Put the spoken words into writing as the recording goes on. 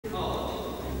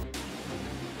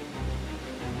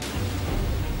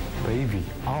Baby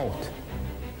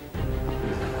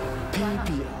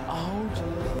out。Baby out。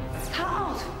他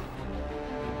out。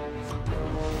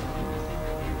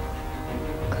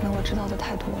可能我知道的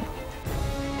太多了。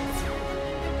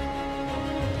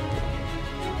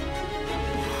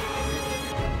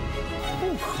不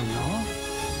可能。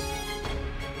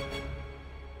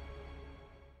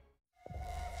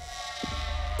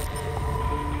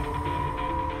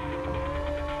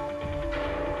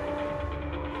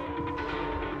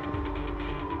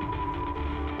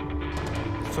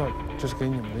 算了，这是给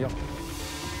你们的药，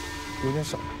有点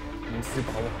少，你们自己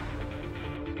把握好。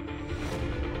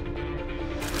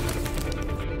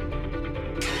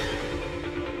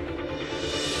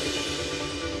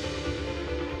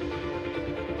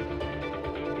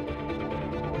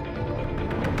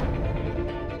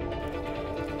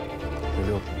有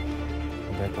6瓶，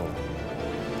应该够了。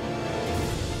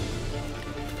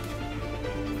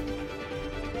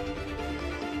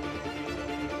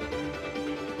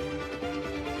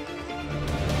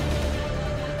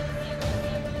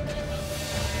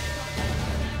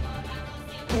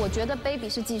 我觉得 baby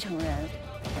是继承人，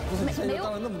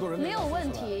没有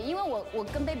问题，因为我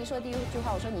跟 baby 说的第一句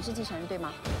话，我说你是继承人对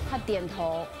吗？他点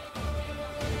头。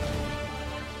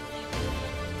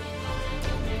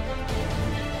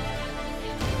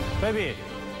baby，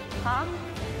 好，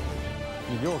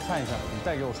你给我看一下，你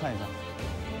再给我看一下。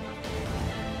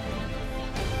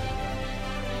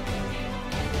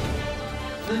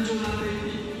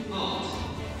Angelababy out.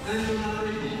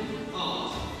 Angelababy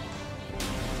out.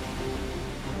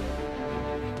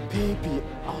 Baby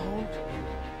out，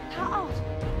 他 out。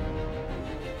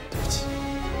对不起，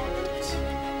对不起，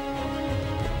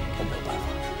我没有办法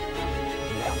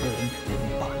，2个人比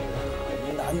8个人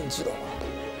还难，你知道吗？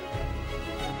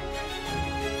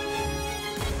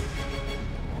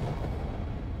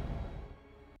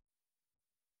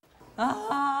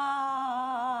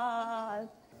啊，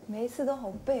每一次都好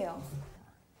背哦，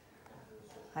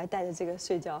还带着这个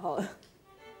睡觉好了。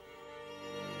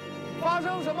发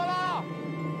生什么了？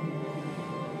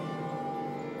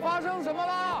发生什么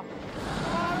了？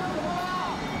发生什么了？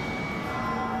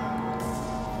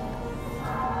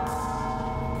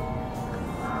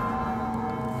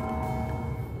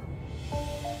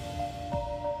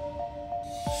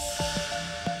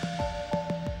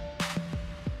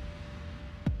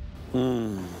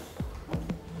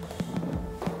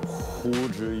呼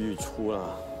之欲出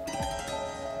了。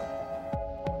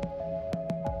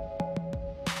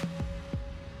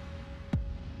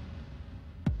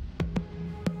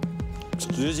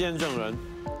 直接证人，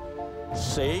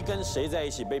谁跟谁在一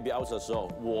起 baby out 的时候，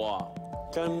我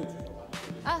跟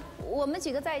我们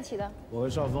几个在一起的。我和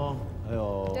邵峰，还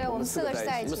有对，我们4个是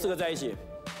在一起。我们4个在一起。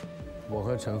我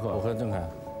和陈赫，我和郑恺，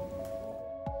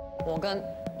我跟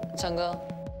陈哥。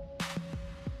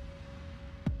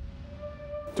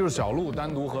就是小鹿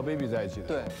单独和 baby 在一起的。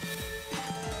对。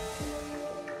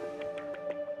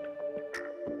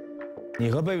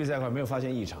 你和 baby 在一块没有发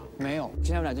现异常？没有，之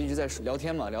前我们俩就一直在聊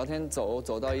天嘛，聊天走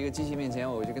到一个机器面前，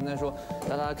我就跟他说，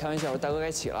大家开玩笑说大哥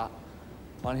该起了，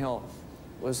完了以后，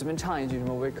我随便唱一句什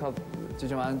么 wake up， 就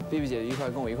这完 ，baby 姐一块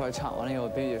跟我一块唱，完了以后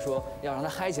baby 姐说要让他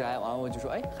嗨起来，完了我就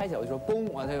说哎嗨起来，我就说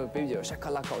嘣，完了又 baby 姐说沙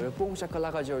克拉克，我就嘣沙克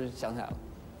拉克，就是想起来了，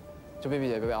就 baby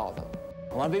姐被 out 了，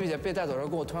完了 baby 姐被带走的时候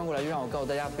跟我突然过来，就让我告诉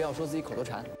大家不要说自己口头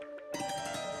禅。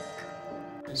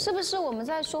是不是我们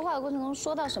在说话的过程中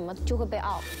说到什么就会被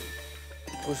out？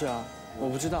 不是啊，我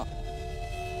不知道。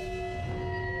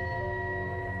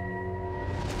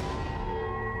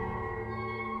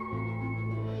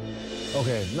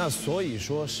OK， 那所以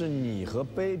说是你和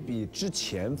baby 之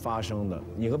前发生的。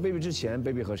你和 baby 之前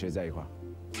 ，baby 和谁在一块儿？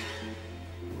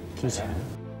之前，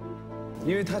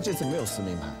因为他这次没有撕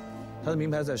名牌，他的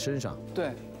名牌在身上。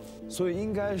对，所以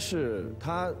应该是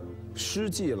他失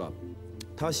记了，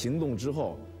他行动之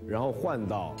后，然后换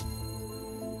到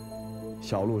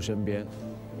小鹿身边。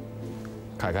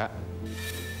凯凯，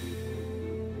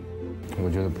我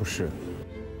觉得不是。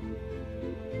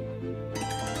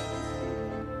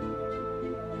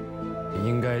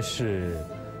应该是，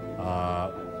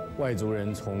外族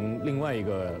人从另外一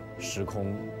个时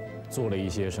空做了一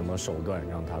些什么手段，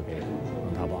让他把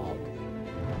out。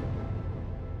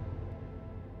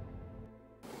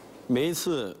每一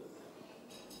次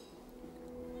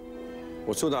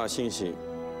我收到的信息，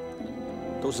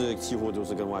几乎都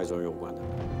是跟外族人有关的。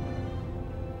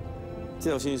这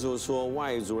条信息说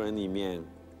外族人里面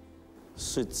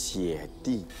是姐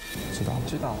弟，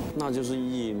知道，那就是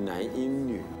一男一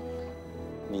女。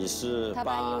你是他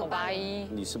81，我81，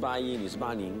你是81，你是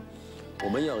80，我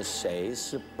们有谁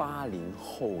是80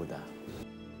后的？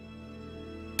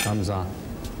他们仨。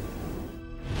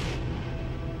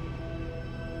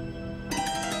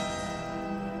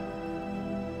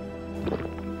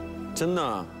真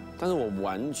的，但是我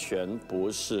完全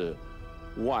不是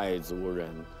外族人，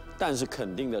但是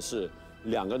肯定的是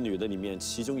2个女的里面，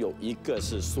其中有一个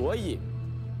是，所以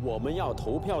我们要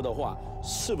投票的话，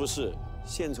是不是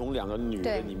先从2个女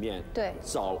的里面对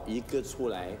找一个出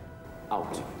来 out？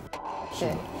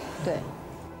 对对。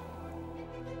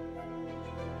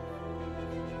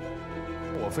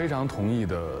我非常同意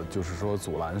的，就是说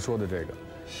祖蓝说的这个，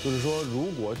就是说如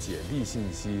果姐弟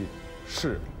信息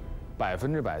是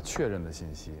100%确认的信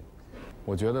息，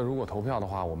我觉得如果投票的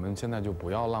话，我们现在就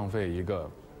不要浪费一个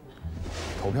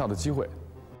投票的机会。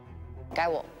该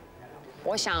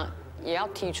我想也要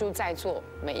提出在座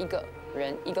每一个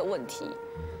人一个问题，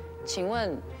请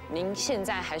问您现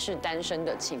在还是单身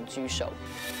的，请举手。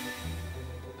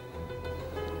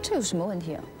这有什么问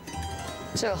题啊？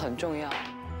这个很重要。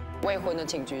未婚的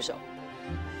请举手。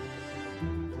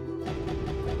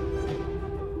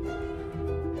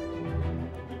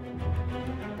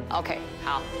OK，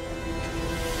 好。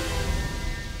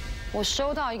我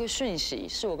收到一个讯息，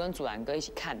是我跟祖蓝哥一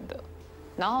起看的，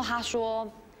然后他说，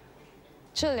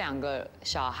这2个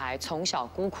小孩从小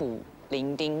孤苦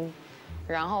伶仃，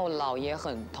然后姥爷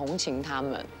很同情他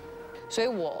们，所以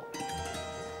我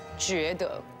觉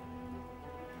得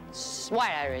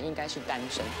外来人应该是单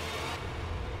身。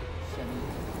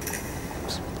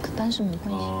跟单身没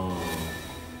关系。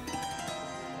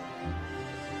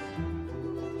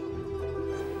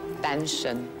单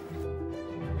身。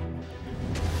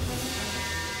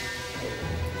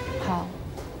好，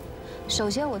首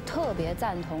先我特别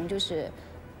赞同，就是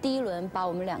第1轮把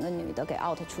我们2个女的给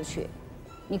out 出去。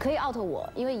你可以 out 我，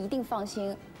因为一定放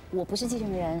心，我不是继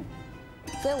承人，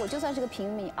所以我就算是个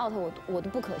平民 out 我都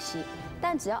不可惜。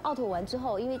但只要 out 完之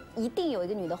后，因为一定有一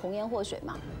个女的红颜祸水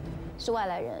嘛，是外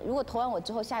来人。如果投完我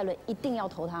之后，下1轮一定要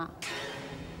投她，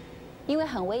因为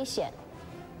很危险。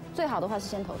最好的话是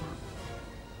先投她，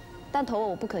但投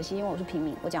我不可惜，因为我是平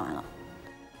民。我讲完了。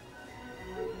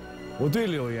我对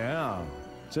柳岩啊，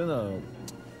真的，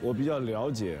我比较了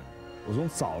解，我从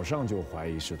早上就怀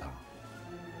疑是她，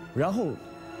然后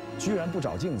居然不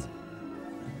找镜子。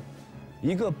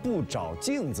一个不找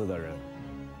镜子的人，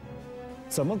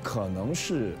怎么可能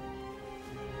是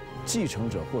继承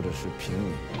者或者是平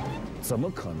民？怎么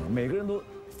可能？每个人都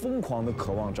疯狂地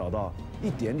渴望找到一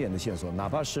点点的线索，哪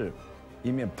怕是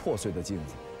一面破碎的镜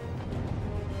子。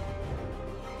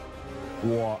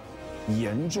我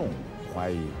严重怀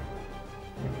疑，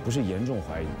不是严重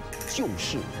怀疑，就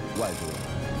是外国人。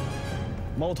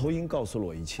猫头鹰告诉了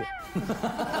我一切。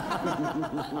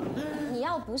你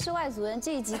要不是外族人，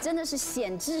这一集真的是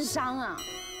显智商啊！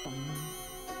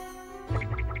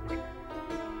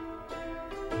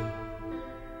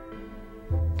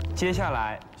接下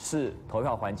来是投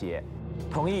票环节，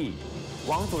同意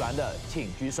王祖蓝的请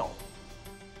举手。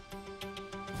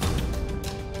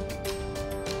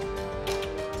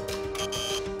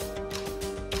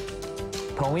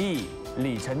同意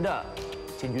李晨的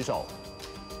请举手。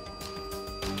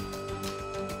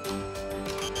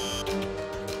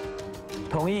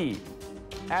同意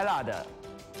Ella 的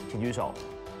请举手。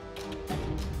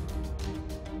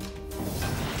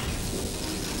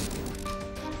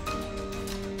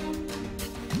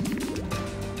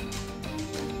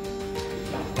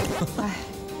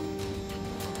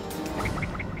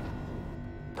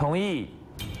同意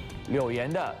柳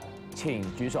岩的请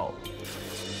举手。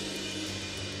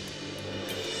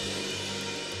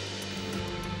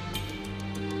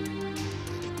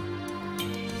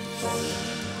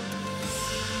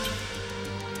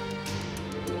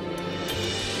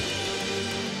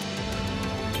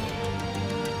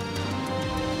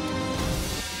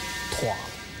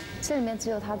这里面只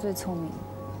有他最聪明。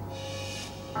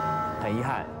很遗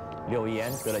憾，柳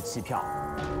岩得了7票。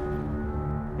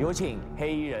有请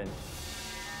黑衣人。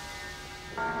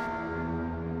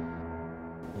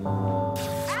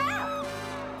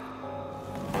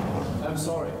I'm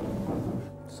sorry.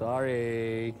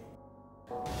 Sorry。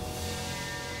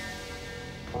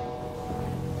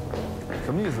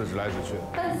什么意思？指来指去？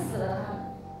笨死了他们，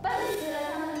笨死了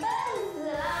他们，笨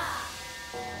死了！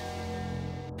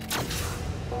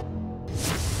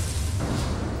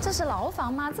这是牢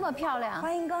房吗？这么漂亮！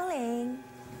欢迎光临。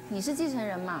你是继承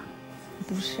人吗？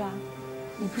不是啊，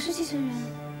你不是继承人？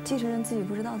继承人自己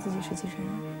不知道自己是继承人。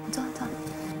走走，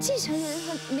继承人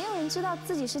没有人知道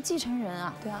自己是继承人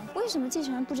啊。对啊。为什么继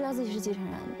承人不知道自己是继承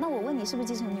人？那我问你是不是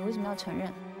继承人，你为什么要承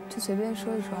认？就随便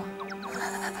说一说。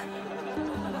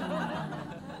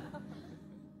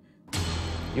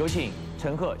有请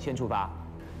陈赫先出发。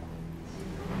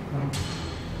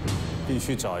必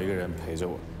须找一个人陪着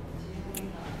我。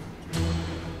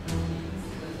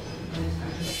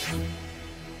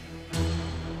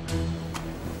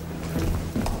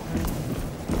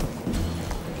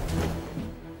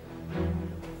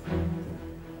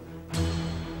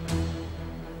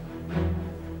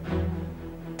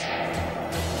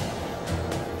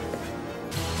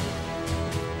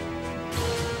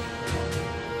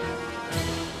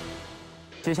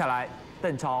接下来，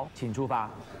邓超，请出发。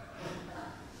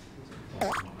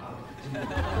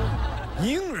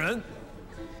鹰人，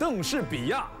邓氏比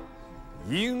亚，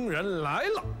鹰人来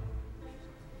了。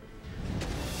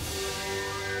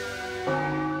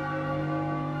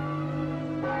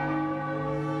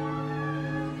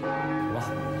好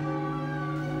吧，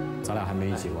咱俩还没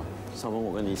一起吧？少峰，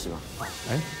我跟你一起吧。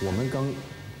哎，我们刚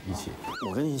一起，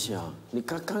我跟你一起啊！你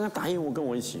刚刚答应我跟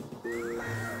我一起。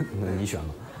那你选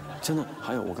吧。真的，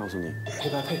还有我告诉你，配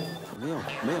搭配。没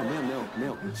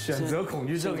有，选择恐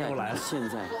惧症又来了。现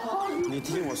在，你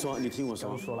听我说，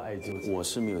刚说了爱纠结，我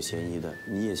是没有嫌疑的，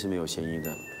你也是没有嫌疑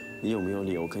的，你有没有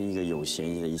理由跟一个有嫌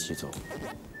疑的一起走？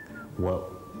我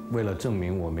为了证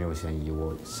明我没有嫌疑，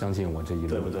我相信我这一路，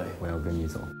对不对？我要跟你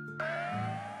走。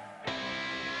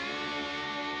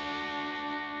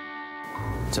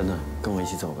真的，跟我一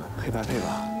起走吧，黑白配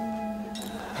吧。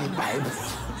黑白配，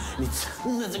你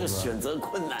真的这个选择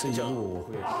困难。这一路我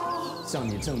会向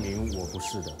你证明我不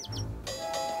是的。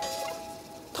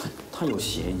他有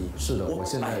嫌疑。是的，我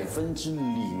现在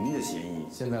0%的嫌疑。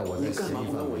现在我在嫌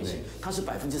疑范围内，他是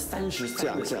33%。这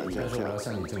样，但是我要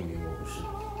向你证明我不是。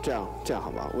这样好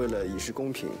吧？为了以示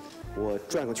公平，我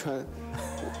转个圈，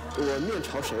我面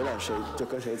朝谁了，谁就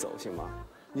跟谁走，行吗？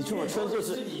你转个圈就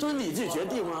是你自己决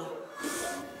定吗？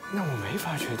那我没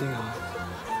法决定啊。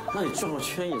那你转个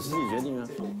圈也是自己决定啊。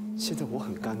现在我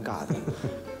很尴尬的，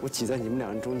我挤在你们两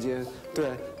人中间。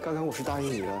对，刚刚我是答应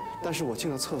你了，但是我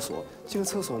进了厕所。进了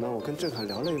厕所呢，我跟郑恺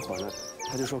聊了一会儿呢，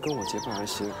他就说跟我结伴而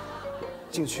行。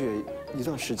进去一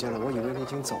段时间了，我以为你已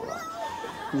经走了。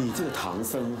你这个唐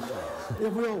僧，要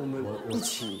不然我们一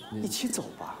起走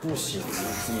吧？不行，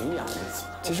你们俩。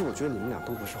其实我觉得你们俩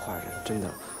都不是坏人，真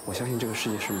的，我相信这个世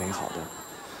界是美好的。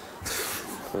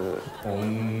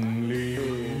Only you。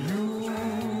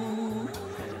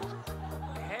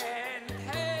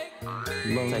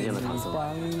再见了，唐僧。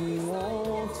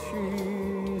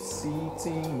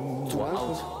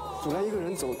祖蓝一个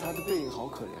人走，他的背影好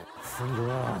可怜。峰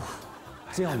哥，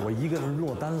这样我一个人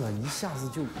落单了，一下子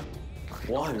就……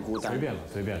我很孤单。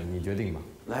随便了，你决定吧。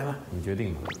来吧，你决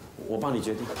定吧。我帮你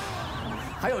决定。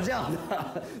还有这样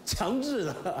的强制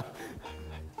的。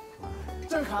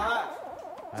郑恺，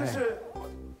这是。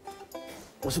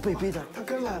我是被逼的，他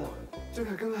跟来了，郑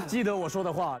恺跟来了。记得我说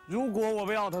的话，如果我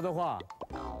被 out 的话，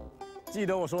记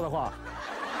得我说的话。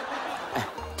哎，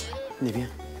那边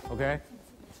 ，OK。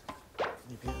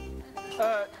那边。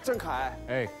郑恺，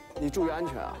哎，你注意安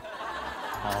全啊。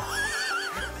好。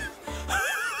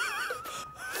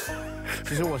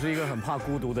其实我是一个很怕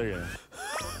孤独的人。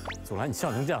祖蓝，你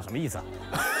笑成这样什么意思啊？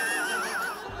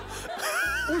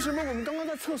为什么我们刚刚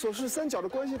在厕所是三角的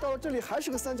关系，到了这里还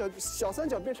是个三角，小三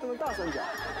角变成了大三角？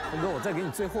峰哥，我再给你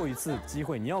最后一次机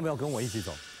会，你要不要跟我一起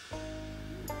走？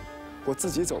我自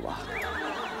己走吧。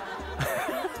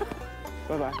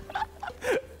拜拜。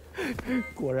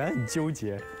果然很纠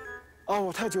结。哦，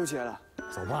我太纠结了。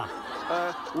走吧。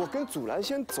我跟祖蓝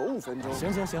先走5分钟。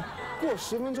行，过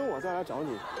10分钟我再来找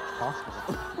你。好。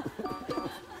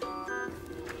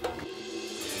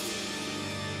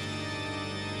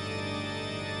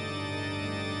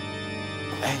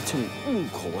哎，这里路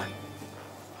口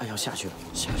哎，要下去了。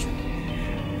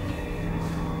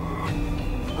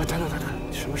哎，等，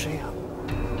什么声音啊？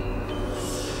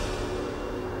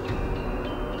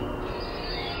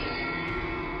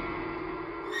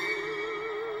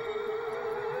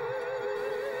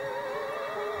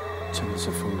真的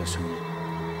是风的声音，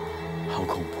好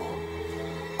恐怖！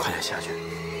快点下去。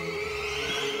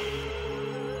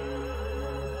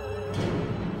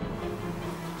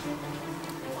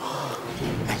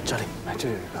哎，这里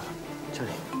有一个，这里。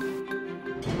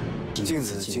镜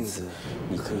子，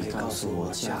你可以告诉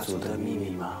我家族的秘密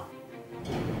吗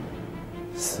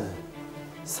？4、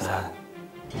3、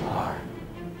2、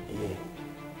1。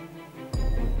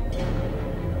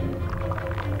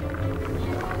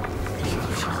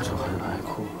小时候很爱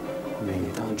哭，每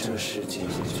当这时姐姐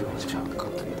就唱歌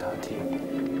给他听。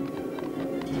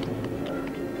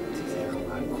姐姐很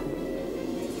爱哭，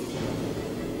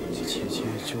姐姐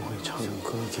就会唱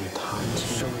歌给他听。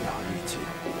生养一节。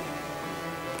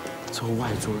做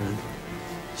外族人，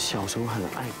小时候很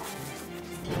爱哭。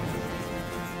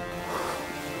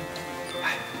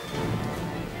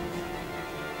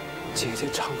姐姐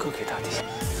唱歌给他听，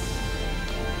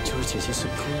就是姐姐是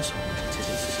歌手，姐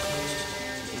姐是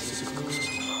歌手。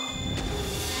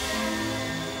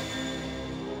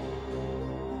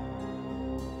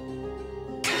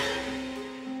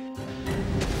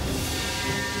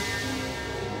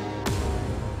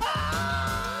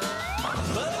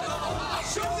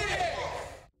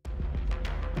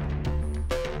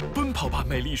奔跑吧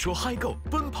美美丽说嗨购，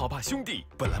奔跑吧兄弟！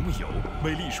本栏目由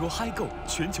美丽说嗨购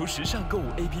全球时尚购物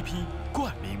APP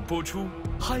冠名播出，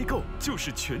嗨购就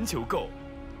是全球购。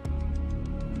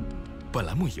本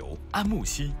栏目由安慕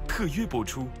希特约播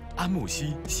出，安慕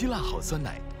希希腊好酸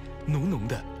奶，浓浓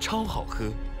的超好喝。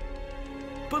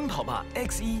奔跑吧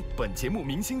X1，本节目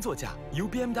明星座驾由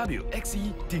BMW X1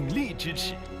 鼎力支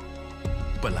持。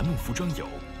本栏目服装由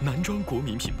男装国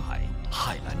民品牌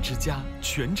海澜之家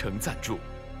全程赞助。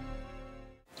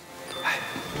哎，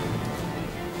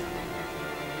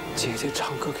姐姐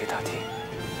唱歌给他听，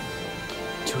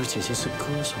就是姐姐是歌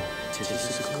手，姐姐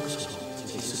是歌手，姐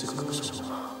姐是歌手。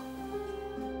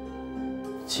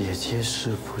姐姐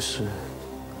是不是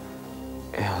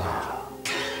Ella？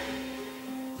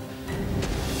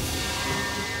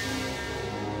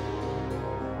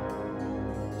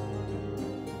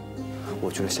 我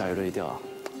觉得下一轮一定要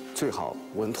最好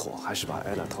稳妥，还是把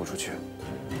Ella 投出去。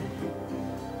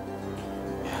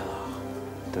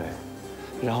对，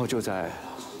然后就在，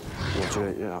我觉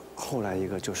得让后来一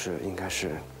个就是应该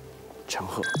是陈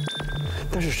赫，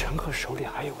但是陈赫手里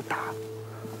还有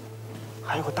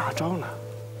个大招呢，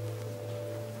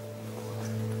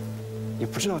也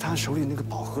不知道他手里那个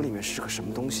宝盒里面是个什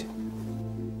么东西。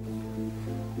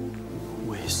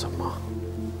为什么？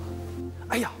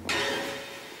哎呀！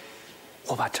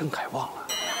 我把郑恺忘了，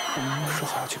说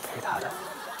好要去陪他的。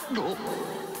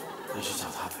那去找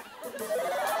他呗。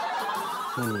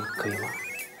那你可以吗？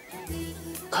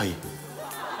可以。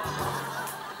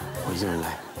我一个人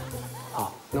来。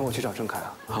好，那我去找郑恺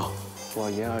了。好，我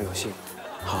言而有信。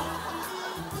好。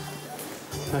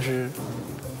但是，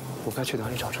我该去哪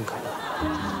里找郑恺呢？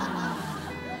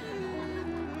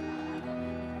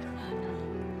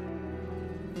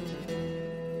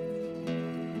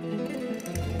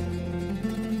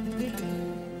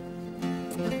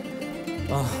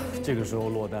 啊，这个时候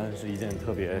落单是一件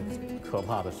特别可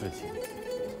怕的事情。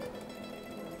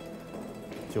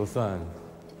就算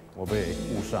我被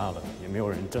误杀了，也没有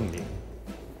人证明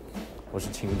我是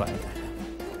清白的。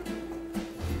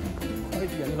快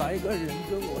点来个人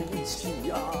跟我一起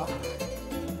呀！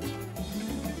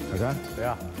凯凯，谁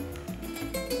呀？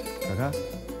凯凯，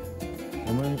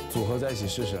我们组合在一起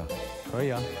试试啊？可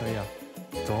以啊，可以啊。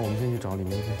走，我们先去找李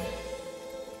明飞。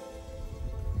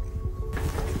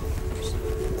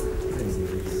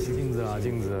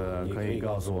 镜子，可以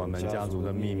告诉我们家族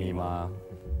的秘密吗？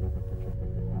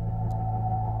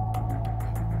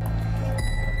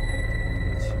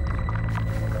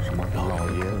什么？老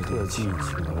爷特地请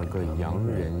了个洋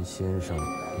人先生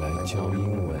来教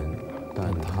英文，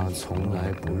但他从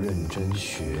来不认真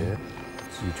学。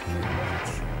继承人日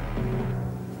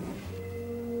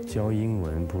志。教英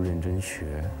文不认真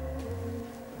学。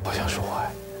我想说话。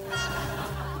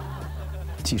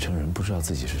继承人不知道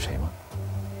自己是谁吗？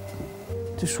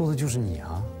 这说的就是你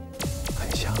啊，很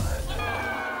像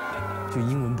啊，就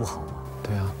英文不好嘛。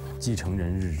对啊，继承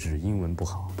人日志，英文不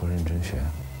好，不认真学。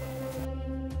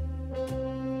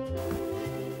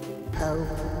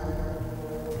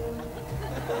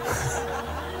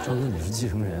赵哥，你是继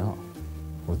承人啊？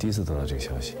我第一次得到这个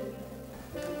消息。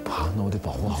啊，那我得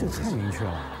保护好这我自己。太明确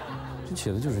了，这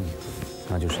写的就是你，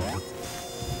那就是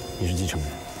你是继承人，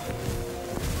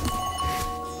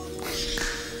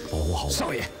保护好我，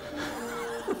少爷。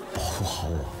 保护好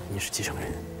我，你是继承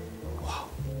人。哇，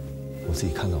我自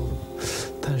己看到了，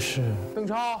但是邓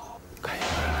超，看一个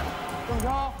人来了。邓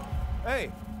超，哎，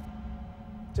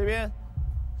这边，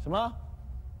什么？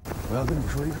我要跟你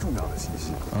说一个重要的信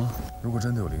息啊！如果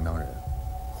真的有铃铛人，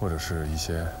或者是一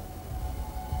些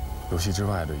游戏之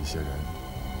外的一些人，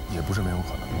也不是没有可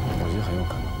能。我觉得很有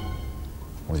可能。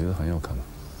我觉得很有可能。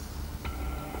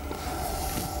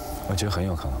我觉得很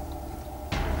有可能。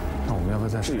那我们要不要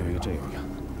再试一个？这有一个。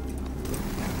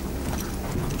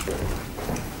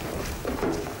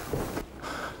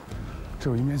 这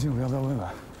有一面镜子，要不要问问？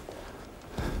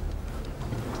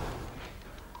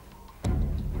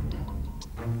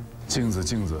镜子，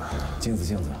镜子，镜子，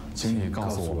镜子，请你告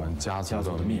诉我们家族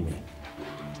的秘密。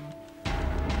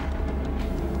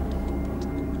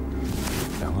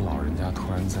两个老人家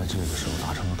突然在这个时候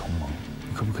达成了同盟，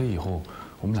你可不可以以后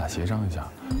我们俩协商一下，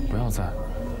不要再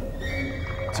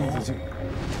镜子镜。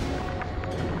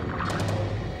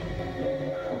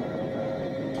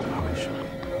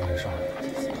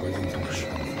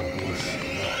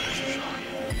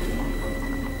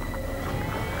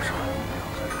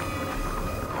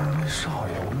 少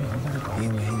爷，我们已经在这搞，因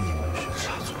为你们是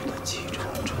家族的继承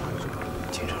者，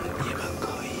你们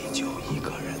可以就一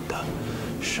个人的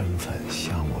身份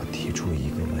向我提出一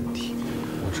个问题，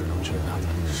我只能觉得他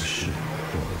们是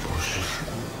或者不是。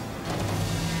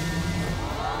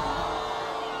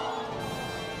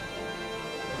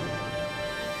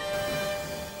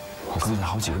自己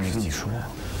好几个没跟你说。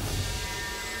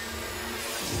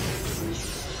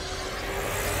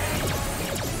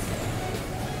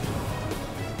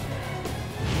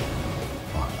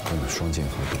啊，真的双剑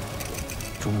合璧，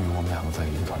终于我们两个在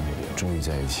一个团队里，终于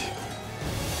在一起。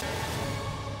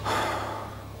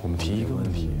我们提一个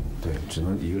问题，对，只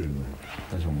能一个人问，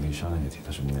但是我们可以商量一下，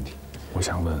他什么问题？我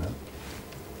想问，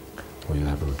我觉得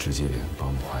还不如直接把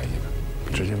我们怀疑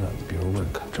的，直接问，比如问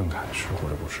郑恺是或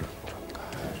者不是？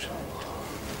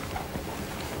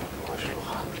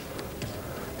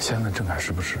先问郑恺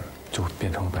是不是，就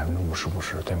变成了50%不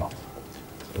是，对吗？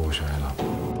如果是艾拉，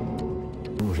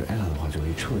如果是艾拉的话，就可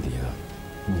以彻底的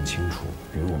弄清楚，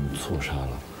比如我们错杀了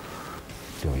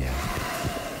柳岩。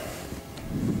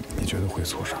你觉得会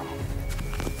错杀吗？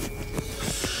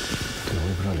对，我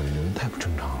也不知道柳岩太不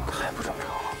正常了，太不正常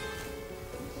了。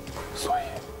所以，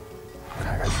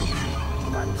看看是不是我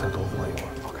们还能再多活一会儿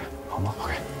 ？OK， 好吗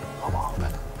 ？OK， 好不好？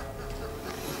来，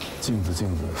镜子，请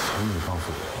你告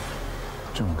诉我，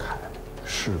郑恺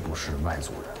是不是外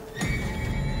族人？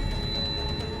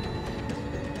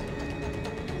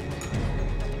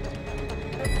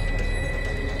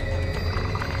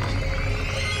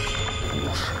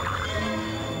不是。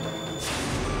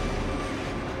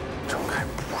郑恺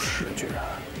不是，居然。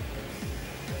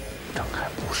郑恺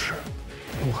不是。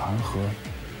鹿晗和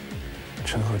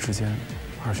陈赫之间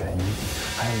2选1，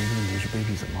还有一个问题是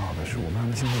baby 怎么好的？是我们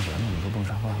让他先做选，我们说蹦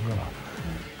沙克拉哥吧，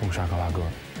蹦沙克拉哥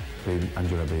 ，baby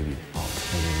Angelababy， 好，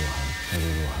那就鹿晗，那就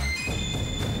鹿晗。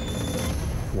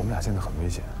我们俩现在很危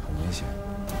险，很危险。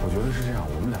我觉得是这样，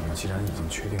我们两个既然已经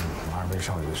确定了我们2位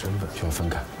少爷的身份，就要分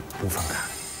开，不分开，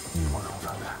不能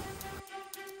分开。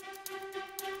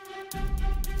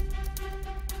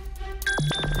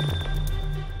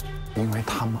因为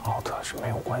他们 out 是没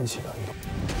有关系的，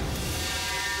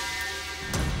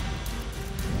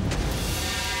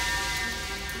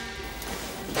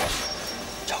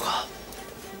赵哥，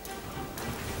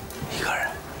一个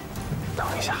人，等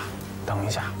一下，等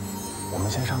一下，我们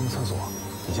先上个厕所，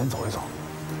你先走一走。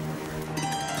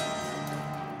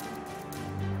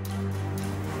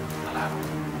他来了，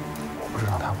我不知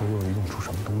道他会又移动出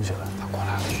什么东西来，他过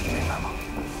来了，你明白吗？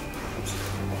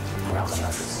不要跟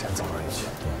他先走到一起，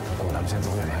咱们先走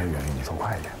远一点，走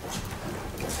快一点，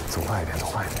走快一点，走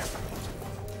快一点。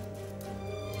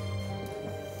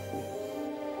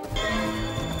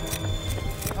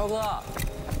超哥，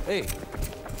哎，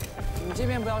你这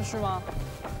边不要试吗？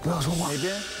不要说话。哪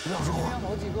边？不要说话。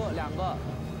好几个，2个。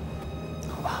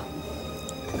好吧。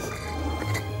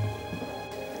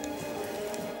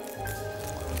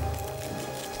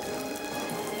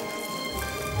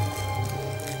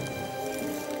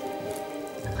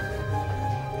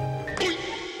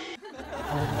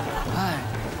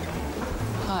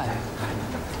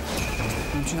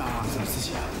你去哪儿啊？怎么自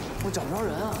己啊？我找不着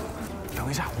人啊！等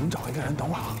一下，我们找一个人，等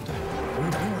会儿啊。对，我们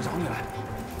等一会儿找你来。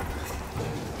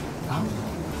啊？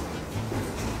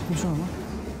你说什么？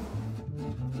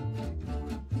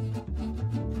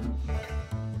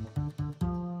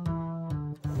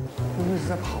会不会是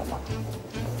在跑吧？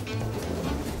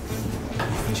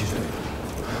分析是对的，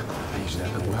他一直在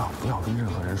跟，不要跟任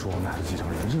何人说我们俩是继承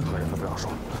人，任何人都不要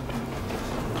说。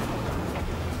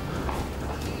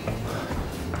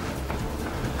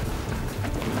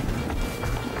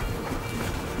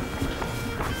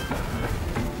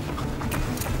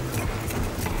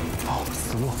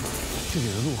死路，这里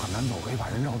的路很难走，可以把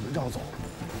人绕走。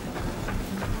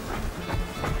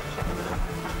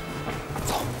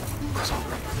走，快走，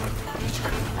一起，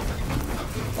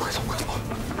快走，快走。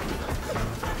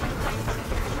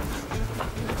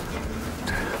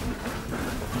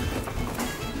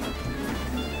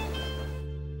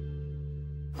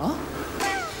啊？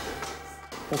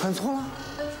我看错了？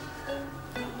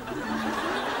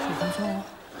我看错了吗？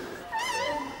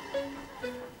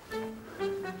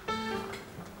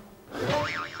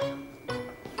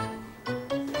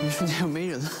一瞬间没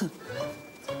人了。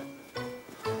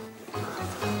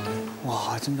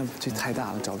哇，真的这太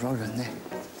大了，找不着人呢。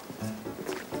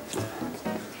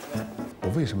我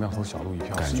为什么要投小鹿一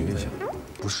票？感觉一下，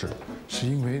不是，是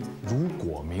因为如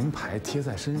果名牌贴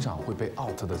在身上会被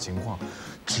out 的情况，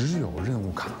只有任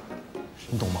务卡，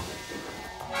你懂吗？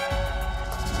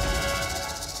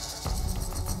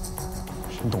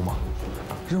你懂吗？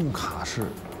任务卡是。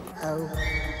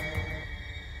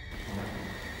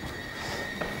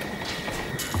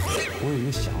我有一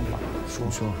个想法，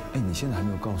说，哎，你现在还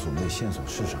没有告诉我们的线索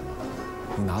是什么？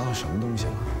你拿到什么东西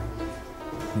了？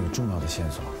你有重要的线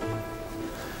索？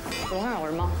楼上有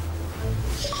人吗？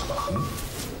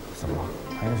怎么了？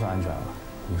他应该算安全了。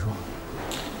你说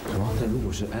什么？这如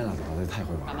果是艾拉的话，那太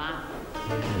会玩了。干嘛？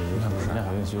应该不是，人家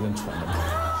好像是有点蠢的。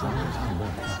他很笨。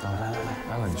来，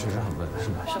安乐，你确实很笨，是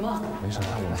吧？什么？没事，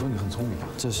我们说你很聪明。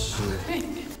这是。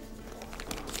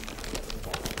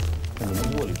你们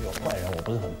窝里面有坏人，我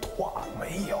不是很拖？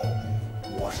没有，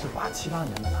我是878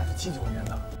年的，他是79年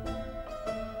的。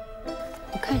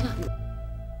我看一下。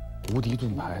无敌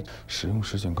盾牌，使用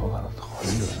实现高大的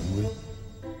忍者神龟。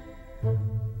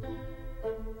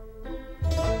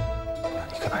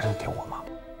你可以把这个给我吗？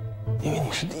因为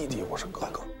你是弟弟，我是哥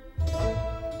哥。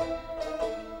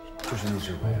就是你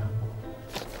指挥啊。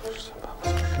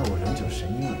那我忍者神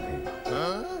鹰你可以吧？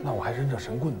那我还忍者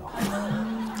神棍呢。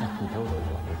你陪我走一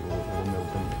走，我都没有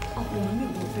跟你。哦，我们没有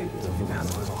对过。你陪俺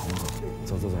走，好不好？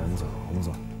走，我们走。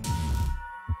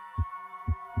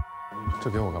这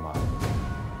给我干嘛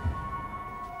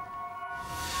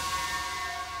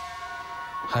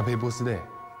？Happy birthday，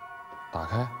 打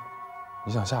开，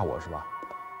你想吓我是吧？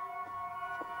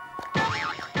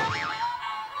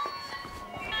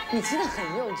你真的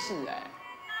很幼稚哎。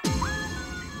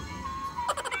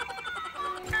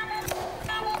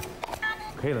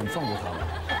可以了，你放过他吧。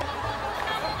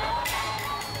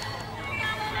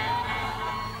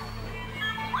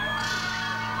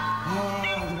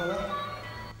怎么了？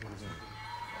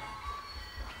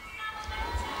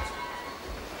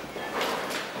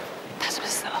他是不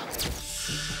是死了？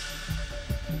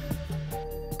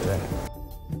对，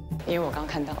因为我刚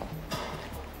看到了。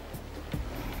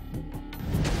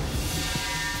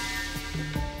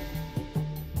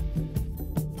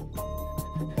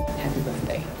Happy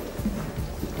birthday.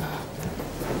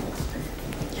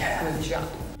 Good job.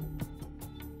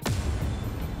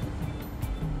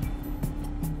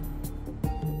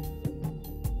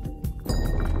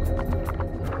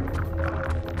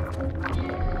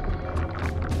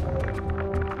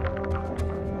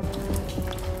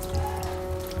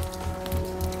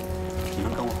 你们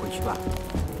跟我回去吧，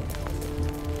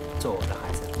做我的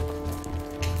孩子。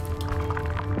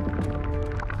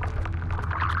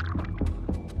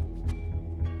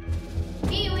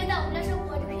别以为在我们家生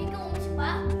活就可以跟我们一起玩，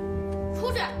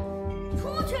出去，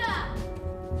出去，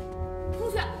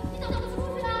出去！你怎么不出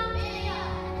去啊？没有，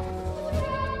出去，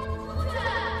出去！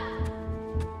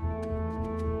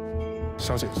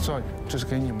少爷，这是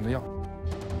给你们的药。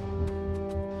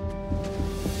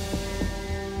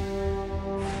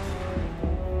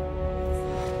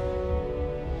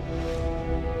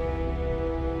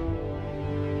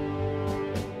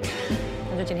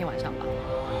那就今天晚上吧。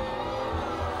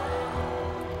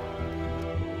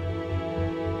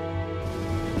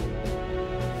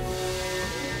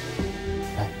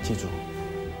哎，记住，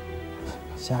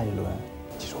下一轮，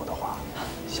记住我的话，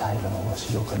下一轮我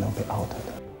是有可能被 out 的。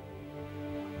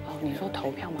哦，你说投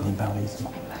票吗？明白我的意思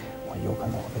吗？明白。我有可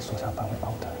能会被缩小范围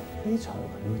out， 非常有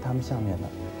可能，因为他们下面呢，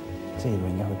这一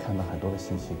轮应该会看到很多的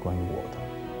信息关于我的。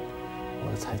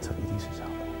我的猜测一定是这样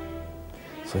的，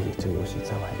所以这个游戏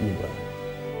再玩一轮，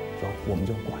我们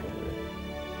就挂一个人，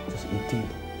这是一定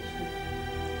的。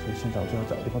所以现在我就要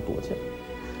找个地方躲起来，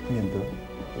免得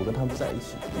我跟他们在一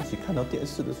起看到电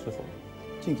视的时候，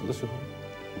镜子的时候，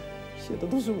写的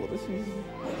都是我的信息，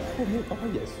我没有办法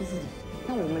掩饰自己。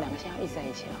那我们两个现在要一直在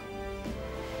一起了。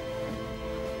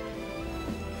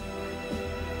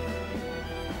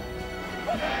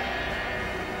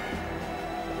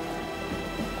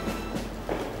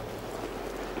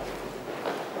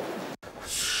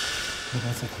不该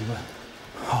再提问。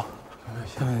好，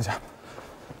先问一下。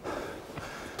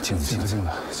镜子，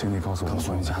请你告诉我们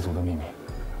关于家族的秘密。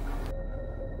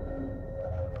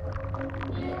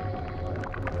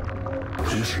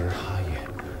同时，他也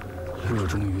热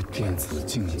衷于电子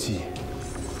竞技。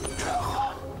真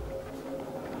好。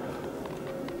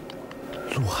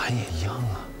鹿晗也一样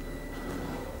啊。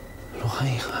鹿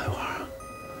晗也很爱玩啊。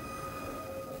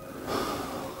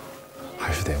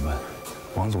还是得问。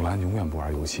王祖蓝永远不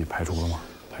玩游戏，排除了吗？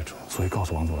排除。所以告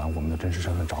诉王祖蓝我们的真实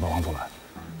身份，找到王祖蓝，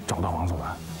找到王祖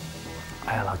蓝。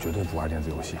艾拉绝对不玩电子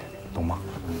游戏，懂吗？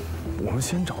我们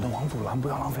先找到王祖蓝，不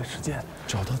要浪费时间。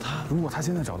找到他，如果他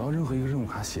现在找到任何一个任务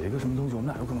卡，写一个什么东西，我们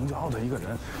俩有可能就 out 一个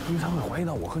人，因为他会怀疑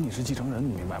到我和你是继承人，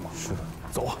你明白吗？是的。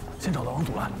走啊，先找到王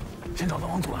祖蓝，先找到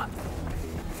王祖蓝。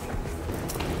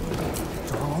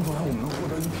找到王祖蓝，我们能获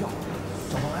得1票。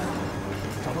找到艾拉，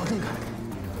找到郑恺。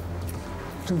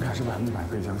郑恺是100%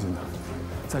可以相信的，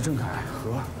在郑恺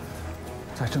和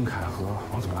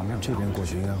王祖蓝这边过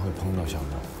去应该会碰到小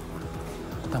的，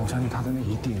但我相信他的那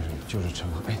一定是就是陈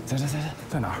赫。哎，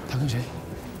在哪儿？他跟谁？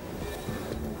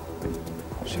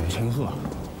谁？陈赫。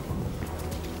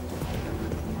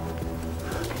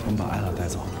我们把艾拉带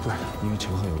走。对，因为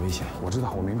陈赫有危险。我知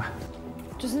道，我明白。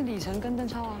就是李晨跟邓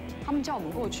超啊，他们叫我们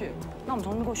过去，那我们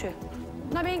从那边过去。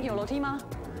那边有楼梯吗？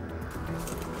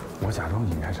我假装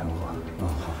引开陈赫。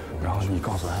好。然后你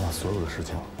告诉艾拉所有的事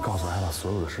情，告诉艾拉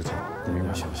所有的事情，你明白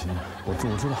吗？小心。我知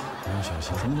道。你要小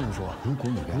心。什么都不说。如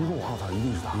果我号他，一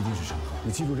定是他，一定是陈赫。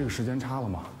你记住这个时间差了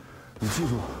吗？你记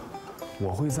住，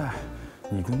我会在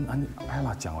你跟艾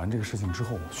拉讲完这个事情之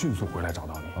后，迅速回来找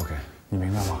到你。OK， 你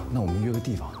明白吗？那我们约个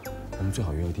地方，我们最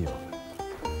好约个地方。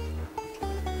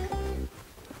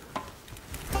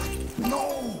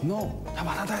No， 他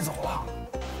把他带走了。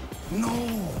No，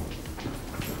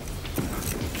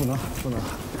 不能喊。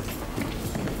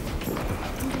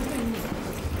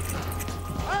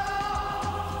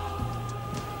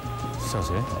叫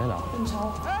谁？艾拉。邓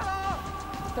超。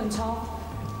邓超。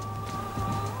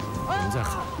有人在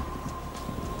喊。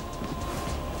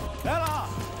来了！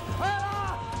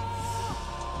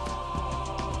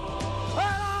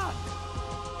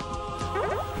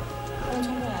我冲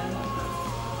过来了吗？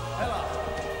来了！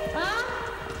啊！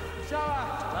下来，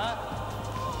来。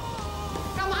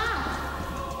干嘛？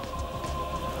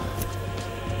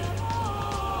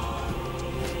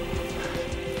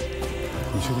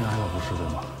你确定艾拉不是对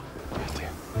吗？对。啊？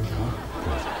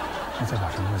那再把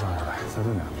陈赫叫下来，再问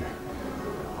2句，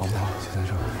好不好？谢先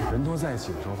生，人多在一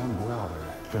起的时候，他们不会傲的人，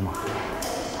对吗？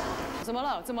怎么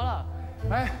了？怎么了？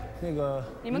哎，那个，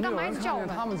你们干嘛一直叫我们？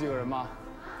他们几个人吗？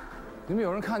你们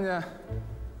有人看见？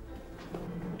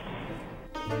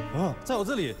啊，在我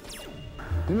这里。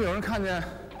你们有人看见？在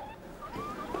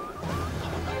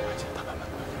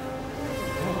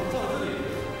我这里。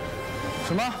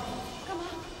什么？干嘛？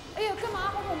哎呀，干嘛？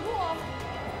好恐怖哦！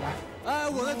哎，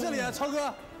我在这里，超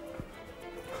哥。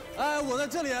哎，我在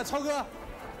这里，超哥。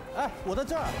哎，我在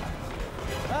这儿。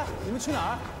哎，你们去哪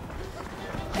儿？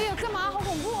哎呀，干嘛？好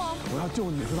恐怖哦！我要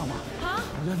救你，知道吗？啊！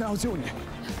我现在要救你，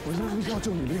我现在必须要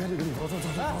救你离开这个地方。走，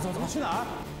去哪儿？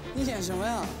你演什么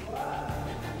呀？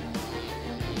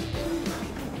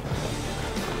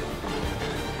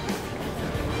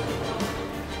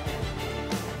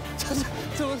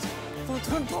怎么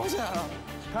突然跑起来了？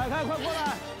凯，快过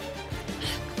来！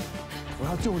我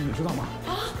要救你，知道吗？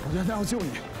啊！我现在要救你，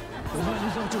我现在必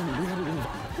须要救你离开这个地方。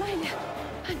慢一点，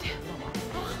慢点。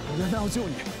我现在要救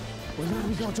你，我现在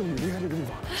必须要救你离开这个地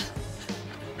方。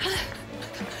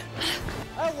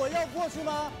哎，我要过去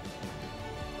吗？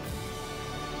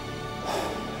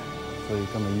所以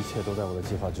根本一切都在我的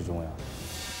计划之中呀，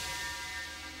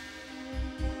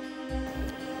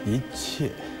一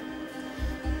切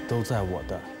都在我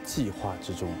的计划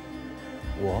之中，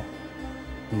我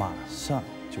马上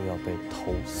就要被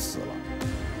投死了。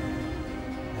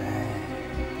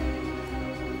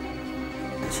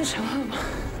是陈赫吗？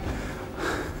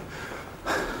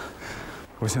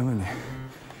我先问你，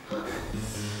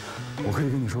我可以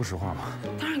跟你说实话吗？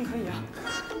当然可以啊。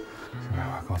现在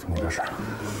我要告诉你个事儿。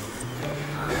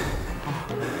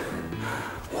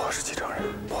我是继承人，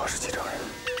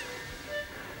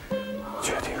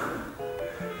确定。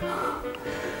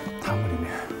他们里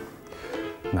面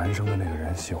男生的那个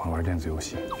人喜欢玩电子游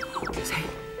戏。谁？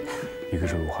一个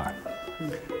是鹿晗，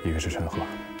一个是陈赫。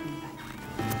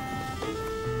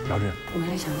姚志，我们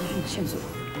来想线索。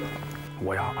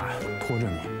我要拖着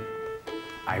你，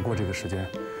挨过这个时间，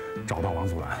找到王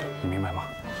祖蓝，你明白吗？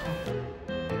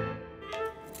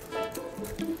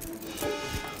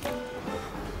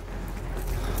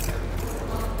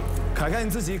凯凯你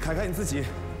自己，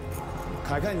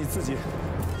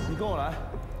你跟我来，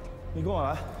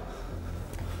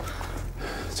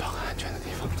找个安全的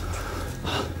地方。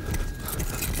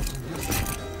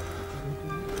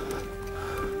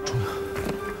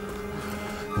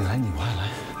你来，我还来。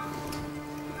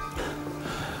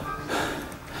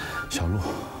小路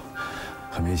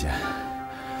很危险，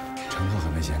陈赫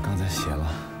很危险，刚才写了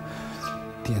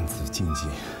电子竞技。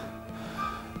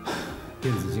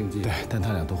对，但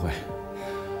他俩都会，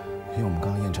因为我们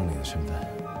刚刚验证了你的身份。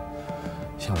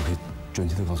现在我可以准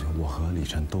确的告诉你，我和李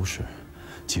晨都是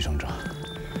继承者。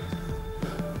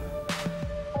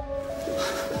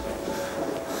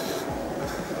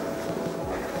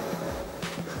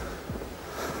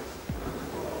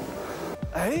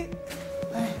哎，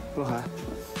鹿晗，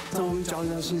那我们找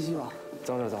找信息吧。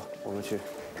走，我们去。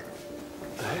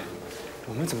哎，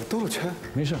我们怎么都有圈？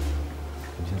没事，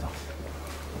我们先走。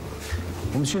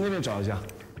我们去那边找一下。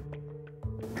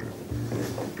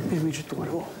为什么一直躲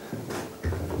着我？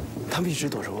他们一直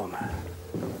躲着我们。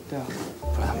对啊，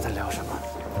不知道他们在聊什么。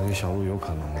我觉得小鹿有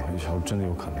可能，我觉得小鹿真的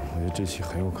有可能，我觉得这期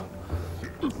很有可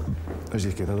能，而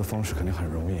且给他的方式肯定很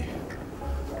容易，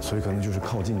所以可能就是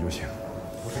靠近就行。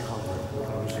不是靠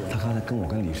近，他刚才跟我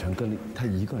跟李晨他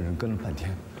一个人跟了半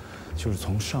天，就是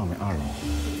从上面2楼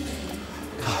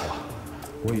看好了，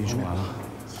我已经说完了。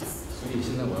所以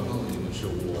现在我要告诉你们是，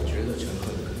我觉得陈赫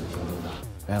的可能性更大。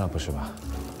艾拉不是吧？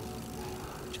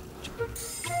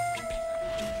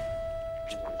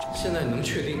现在能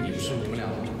确定你是你们俩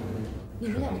吗？你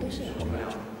们两个都是。我们俩。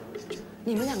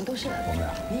你们两个都是。我们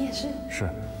俩。你也是。是。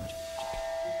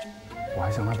我还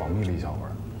向他保密了一小会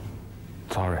儿。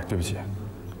Sorry， 对不起，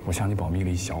我向你保密了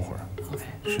一小会儿。OK。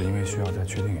是因为需要再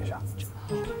确定一下。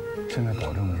现在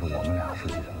保证的是我们俩是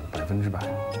继承人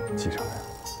，100%继承人。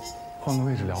换个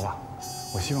位置聊吧。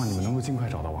我希望你们能够尽快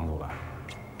找到王祖蓝，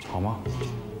好吗？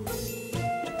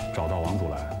找到王祖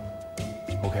蓝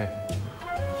 ，OK。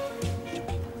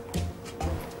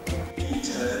李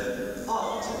晨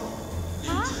out， 李晨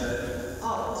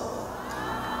out，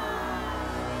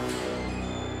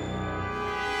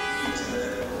 李晨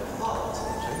out，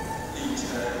 李晨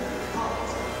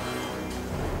out。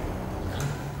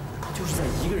他就是在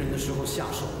一个人的时候下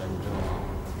手的，你知道吗？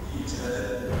李晨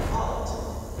out，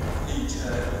 李晨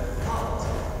out。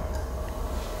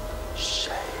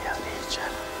谁呀，李晨？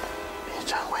李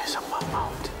晨为什么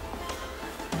out？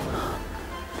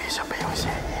 李晨没有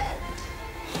嫌疑。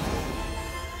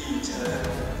李晨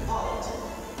out，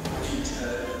 李晨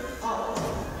out。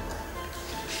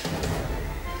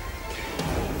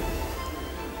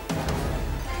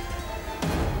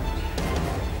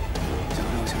让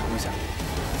我想，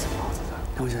让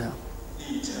我想想。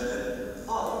李晨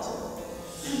out，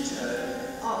 李晨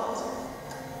out。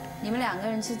你们2个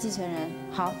人是继承人。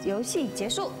好，游戏结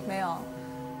束。没有。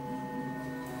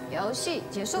游戏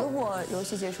结束。如果游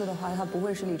戏结束的话，他不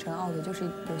会是李晨 out， 就是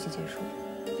游戏结束。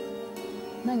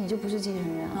那你就不是继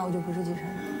承人，那我就不是继承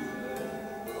人。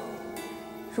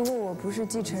如果我不是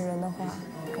继承人的话，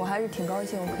我还是挺高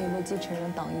兴，我可以为继承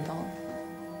人挡一刀。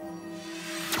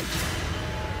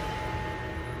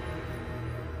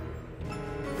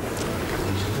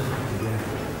李晨在旁边，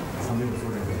他没有做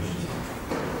任何事情。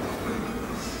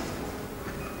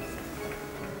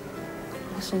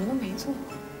我什么都没做。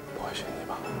不会是你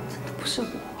吧？不是我。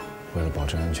为了保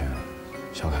证安全，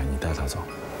小凯，你带他走。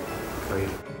可以。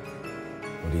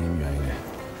我离你们远一点。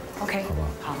 OK， 好吧。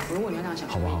好，如果你要这样想，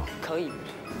好不好？可以，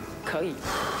可以。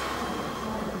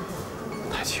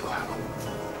太奇怪了。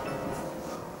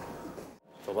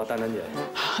走吧，丹丹姐。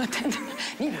丹丹，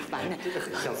你很烦呢。真的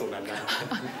很像宋丹丹。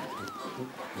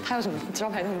他有什么招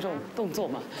牌动作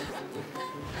吗？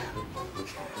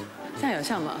这样有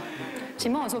像吗？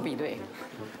请帮我做比对。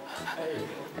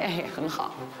哎，很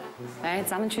好。来，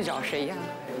咱们去找谁呀？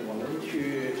我们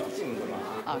去找镜子嘛。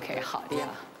 OK， 好的呀。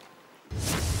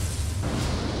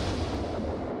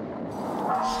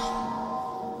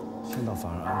 先到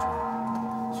反而安全，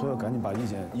所以赶紧把意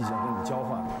见跟你交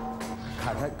换。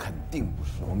凯凯肯定不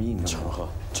是，我们印证。成河，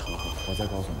我再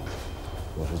告诉你，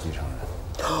我是继承人。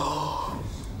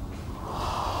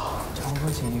超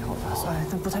哥姐你好大，哎，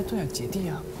但不太对啊，姐弟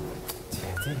啊。姐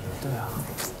弟？对啊。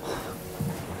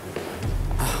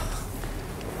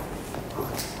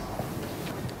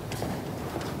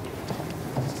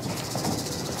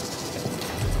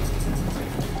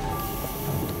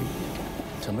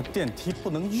什么电梯不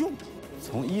能用？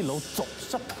从1楼走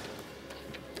上来。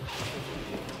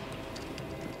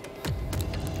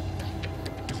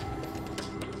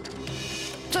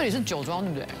这里是酒庄，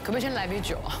对不对？可不可以先来杯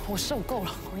酒啊？我受够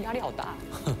了，我压力好大。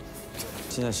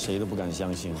现在谁都不敢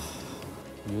相信。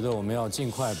我觉得我们要尽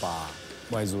快把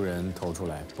外族人投出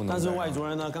来，不能。但是外族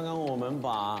人呢？刚刚我们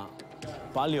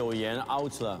把柳岩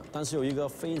out 了，但是有一个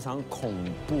非常恐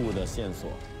怖的线索，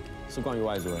是关于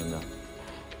外族人的。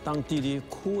 当弟弟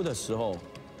哭的时候，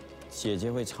姐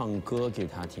姐会唱歌给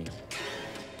他听。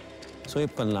所以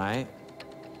本来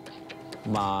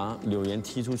把柳岩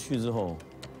踢出去之后，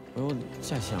我又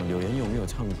在想柳岩有没有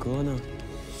唱歌呢？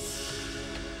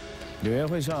柳岩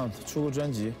会唱，出过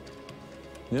专辑。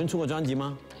柳岩出过专辑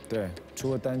吗？对，出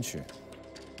过单曲。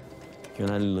原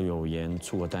来柳岩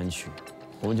出过单曲，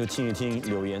我们就听一听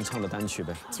柳岩唱的单曲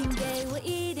呗。请给我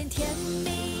一点甜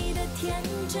蜜的天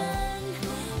真。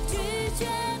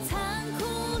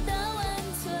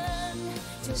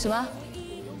 什么？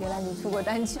原来你出过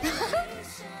单曲。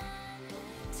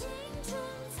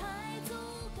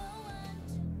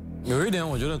有一点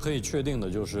我觉得可以确定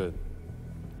的就是，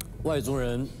外族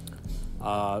人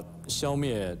消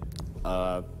灭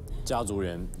家族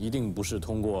人一定不是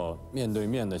通过面对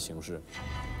面的形式。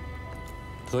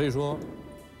所以说，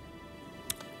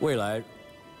未来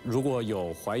如果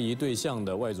有怀疑对象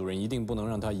的外族人，一定不能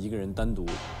让他一个人单独。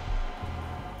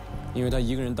 因为他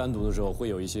一个人单独的时候，会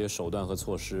有一些手段和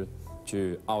措施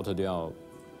去 out 掉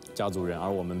家族人，而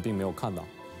我们并没有看到。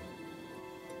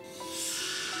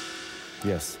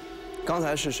Yes， 刚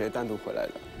才是谁单独回来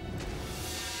的？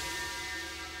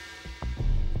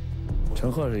陈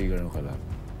赫是一个人回来的。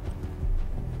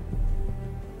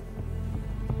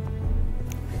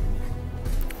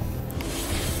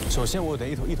首先我有点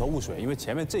一头雾水，因为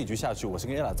前面这一局下去，我是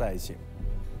跟 ella 在一起，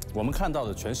我们看到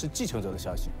的全是继承者的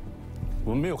消息，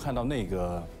我们没有看到那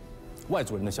个外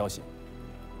族人的消息。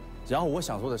然后我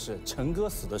想说的是，陈哥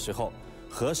死的时候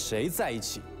和谁在一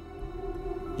起，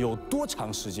有多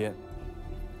长时间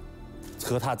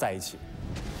和他在一起？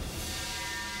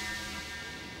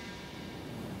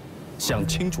想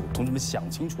清楚，同志们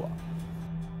想清楚啊！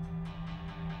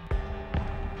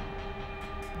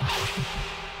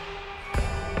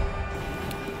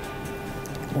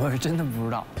我是真的不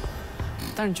知道，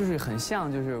但是就是很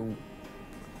像，就是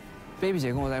baby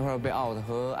姐跟我在一块儿被 out，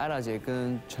 和 ella 姐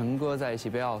跟陈哥在一起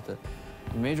被 out，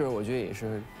 没准我觉得也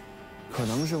是，可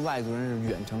能是外族人是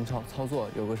远程操作，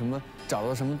有个什么找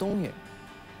到什么东西，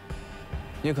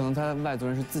也可能他外族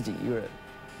人是自己一个人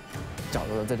找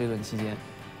到的，在这段期间。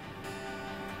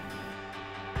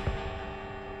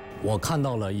我看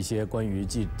到了一些关于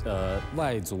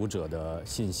外族者的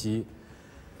信息。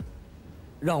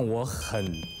 让我很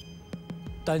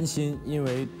担心，因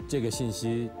为这个信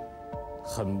息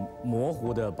很模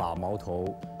糊地把矛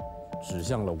头指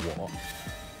向了我。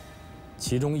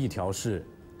其中一条是，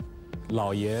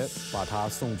老爷把他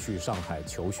送去上海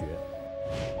求学。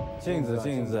镜子，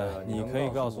镜子，你可以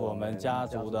告诉我们家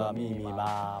族的秘密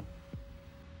吗？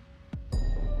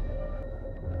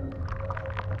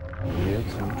爷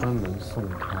曾专门送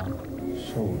他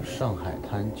受上海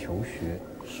滩求学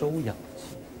收养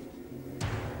期。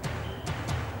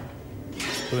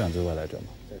 收养这外来者吗？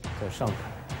在上海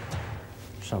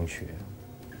上学，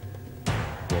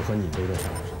我和你都在上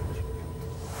海上过学，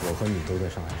我和你都在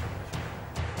上海上过学。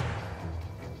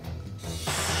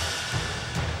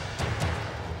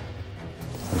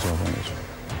很少放没事。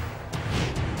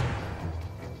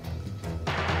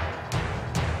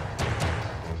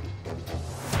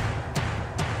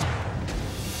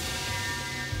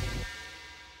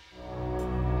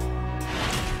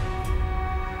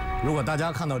如果大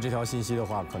家看到这条信息的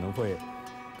话，可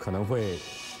能会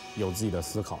有自己的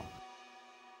思考。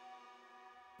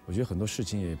我觉得很多事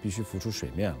情也必须浮出水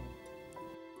面了。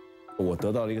我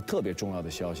得到了一个特别重要的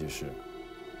消息是，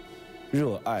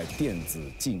热爱电子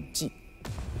竞技。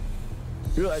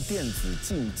热爱电子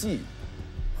竞技，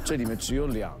这里面只有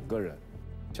2个人，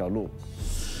小鹿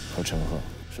和陈赫，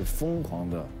是疯狂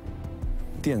的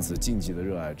电子竞技的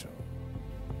热爱者。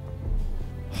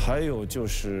还有就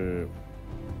是。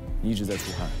 你一直在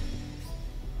出汗，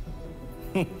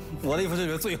哼，我的衣服是里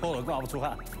面最厚了，挂不出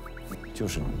汗。就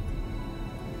是你，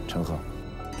陈赫，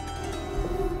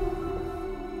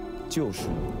就是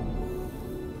你。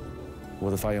我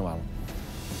的发言完了。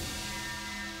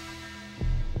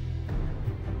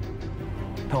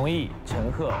同意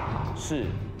陈赫是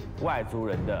外族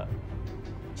人的，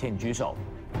请举手。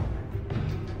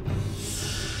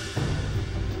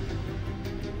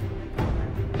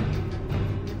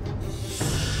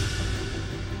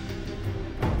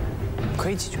 可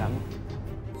以弃权吗？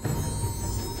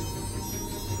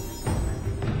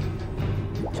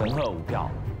陈赫5票。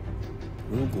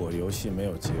如果游戏没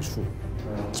有结束，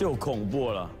就恐怖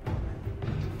了。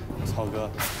超哥。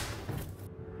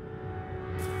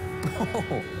OK，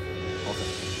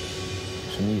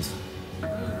 什么意思？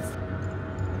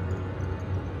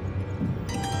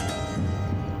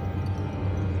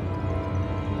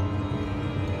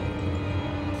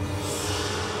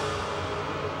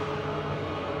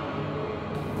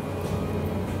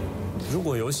 如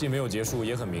果游戏没有结束，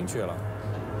也很明确了。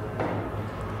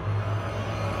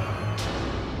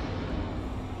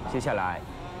接下来，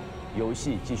游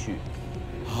戏继续。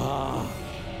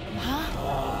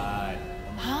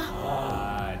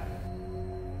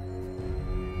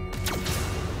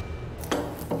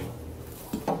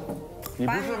你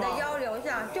不把是吗？你的腰留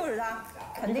下，就是他，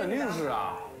你肯定是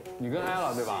啊，你跟艾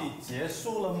拉对吧？结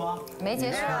束了吗？没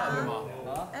结束啊，对吗？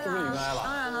啊，是不是你跟艾拉？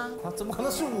当然了。啊，怎么可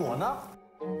能是我呢？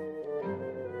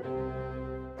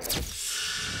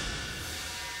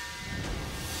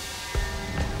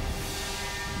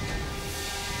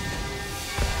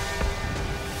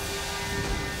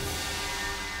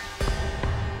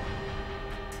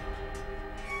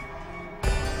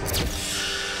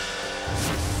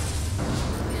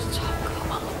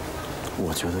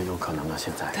 我觉得有可能了，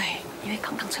现在。对，因为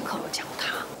刚刚陈赫有讲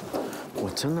他。我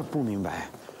真的不明白，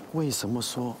为什么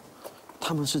说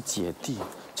他们是姐弟？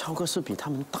超哥是比他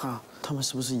们大，他们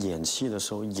是不是演戏的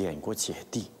时候演过姐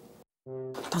弟？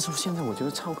但是现在我觉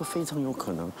得超哥非常有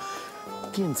可能，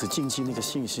电子竞技那个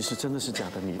信息是真的是假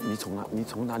的？你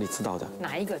从哪里知道的？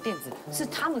哪一个电子？是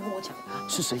他们跟我讲的。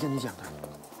是谁跟你讲的？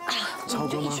超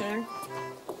哥吗？一群人，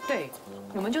对，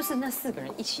我们就是那4个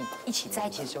人一起在一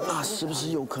起的时候。那是不是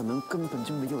有可能根本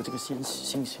就没有这个信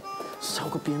息？是超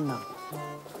哥编的？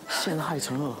陷害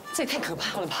陈赫，这也太可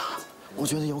怕了吧！我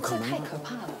觉得有可能，太可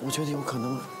怕了。我觉得有可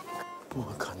能，不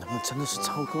可能，真的是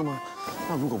超哥吗？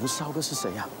那如果不是超哥是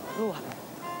谁呀？鹿晗，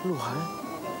鹿晗，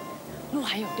鹿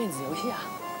晗有电子游戏啊。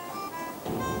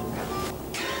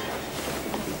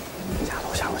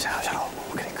下楼，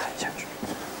我给你看一下去。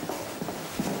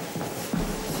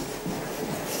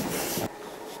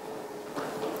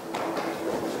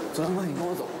左阳哥，你跟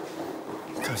我走。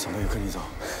干什么要跟你走？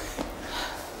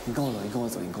你跟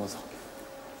我走。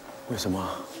为什么？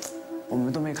我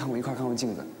们都没看过一块看过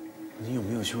镜子。你有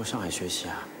没有去过上海学习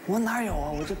啊？我哪有啊？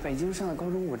我这北京上的高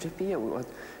中，我这毕业我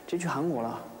这去韩国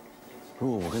了。如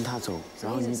果我跟他走，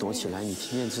然后你躲起来，你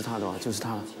听见是他的话，就是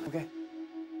他了。OK。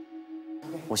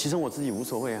我牺牲我自己无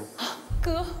所谓啊。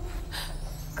哥，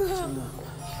真的。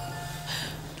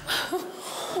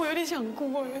我有点想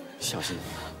哭哎。小心。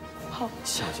好。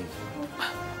小心。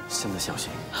真的小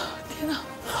心。天哪。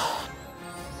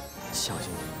小心。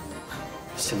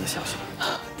真的小心。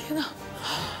天哪，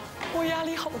我压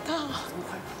力好大啊。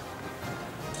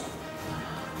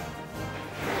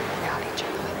压力真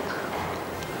的很大。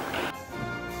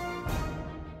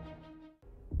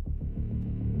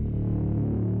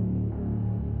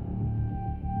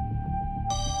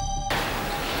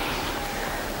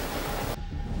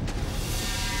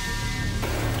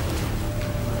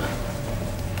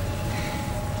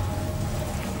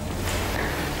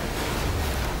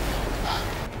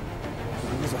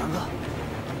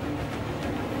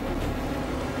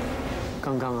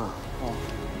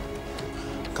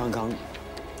刚刚，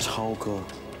超哥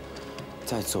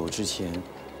在走之前，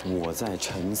我在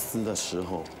沉思的时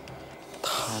候，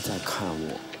他在看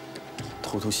我，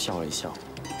偷偷笑了一笑。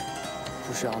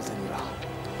不是奥特你吧？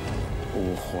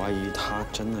我怀疑他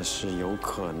真的是有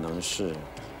可能是，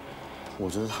我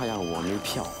觉得他要我没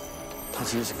票，他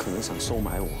其实是可能想收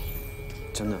买我。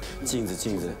真的，镜子，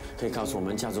可以告诉我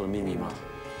们家族的秘密吗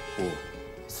？5、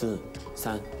4、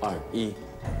3、2、1。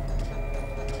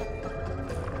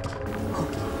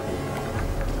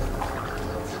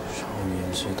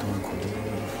是痛苦的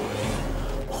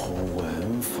后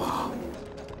文法。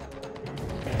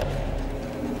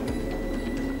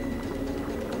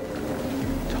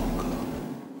超哥，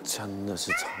真的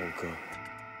是超哥，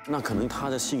那可能他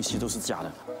的信息都是假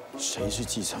的。谁是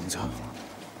继承者？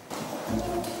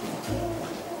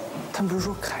他们不是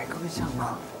说凯哥像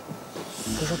吗？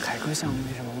不是说凯哥像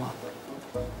那什么吗？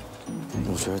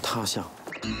我觉得他像。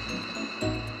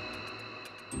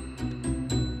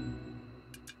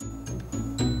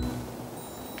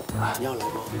要来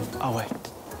吗？二位，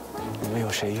你们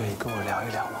有谁愿意跟我聊一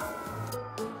聊吗？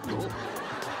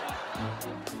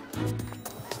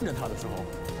跟着他的时候，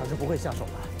他是不会下手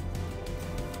的。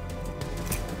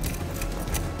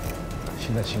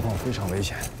现在情况非常危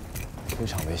险，非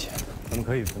常危险。咱们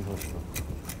可以分头行动。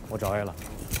我找 A 了，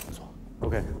不错。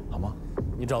OK， 好吗？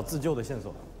你找自救的线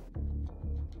索。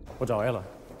我找 A 了，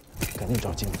赶紧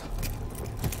找镜子。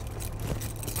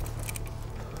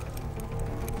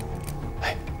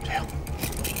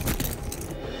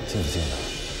镜子，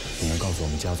你能告诉我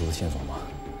们家族的线索吗？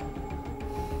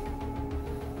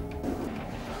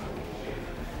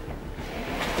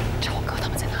超哥他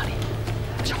们在哪里？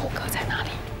超哥在哪里？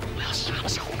我要杀了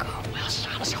超哥！我要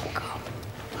杀了超哥！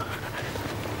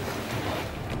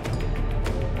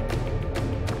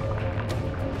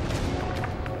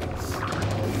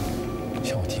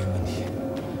向我提个问题。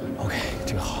OK，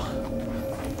 这个好。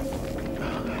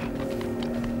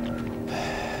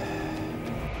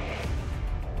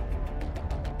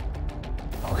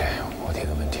我提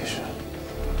个问题是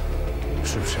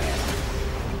不是 A 了？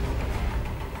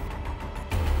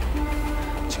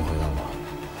请回答我，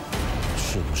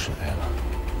是不是 A 了？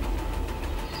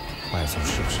外族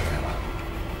是不是 A 了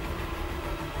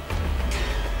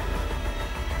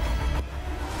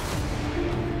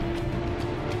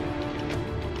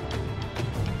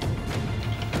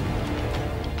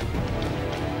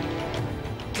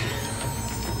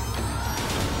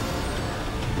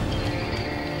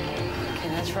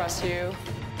？Can I trust you?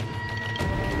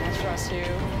 Can I trust you?，100%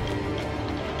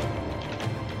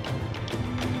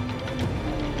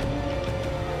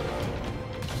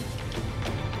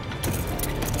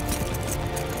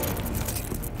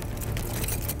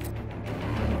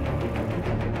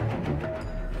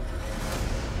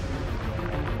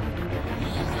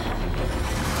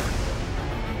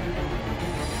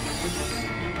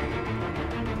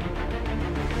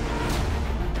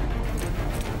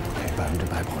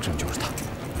保证就是他。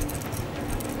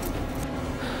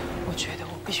我觉得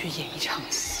我必须演一场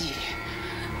戏，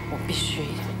我必须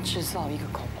制造一个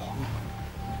恐慌。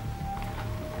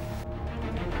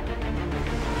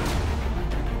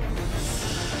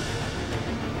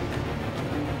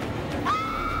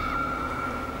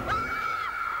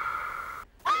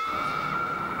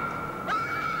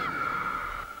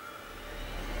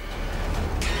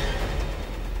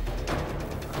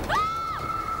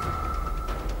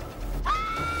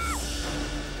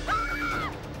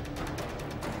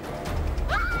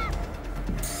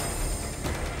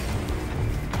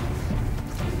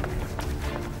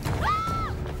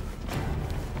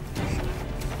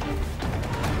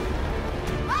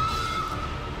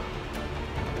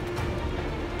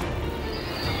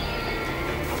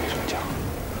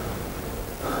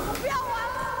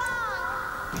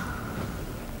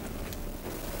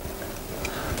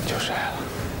就是爱了，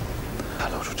他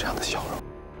露出这样的笑容。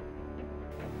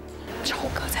超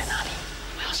哥在哪里？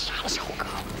我要杀了超哥！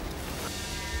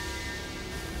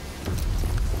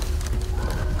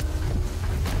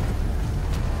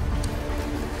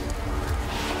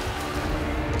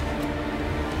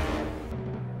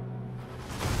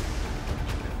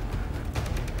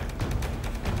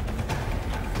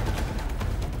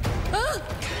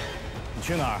你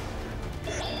去哪儿？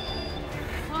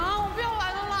啊！我不要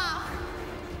玩了啦！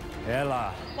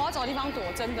 Ella， 我要找地方躲，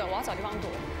真的，我要找地方躲。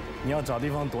你要找地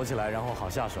方躲起来，然后好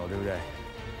下手，对不对？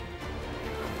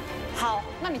好，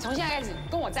那你从现在开始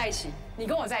跟我在一起，你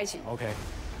跟我在一起。 OK，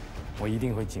 我一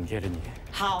定会紧贴着你。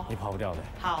好，你跑不掉的。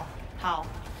好，好，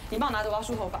你帮我拿着，我要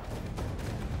梳头发。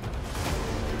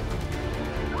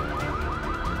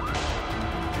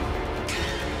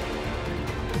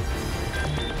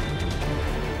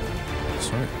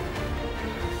 Sorry。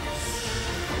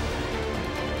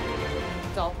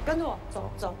走，跟着我，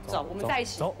走，我们在一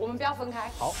起，走，我们不要分开。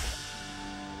好。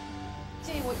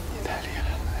建议我。你太厉害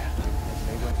了，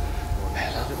没关系，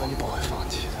我们不会放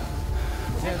弃的。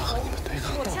我要和你们对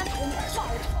抗。我现在头爆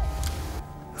痛。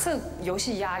这游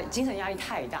戏压力、精神压力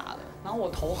太大了，然后我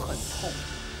头很痛。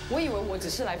我以为我只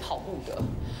是来跑步的，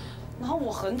然后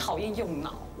我很讨厌用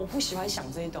脑，我不喜欢想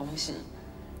这些东西。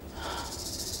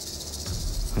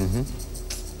嗯哼。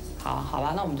 好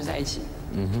吧，那我们就在一起。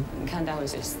嗯哼，你看待会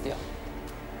谁死掉？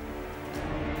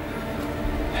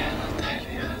哎呀，太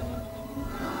厉害了，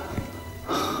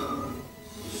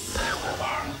太会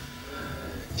玩了。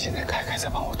现在凯凯在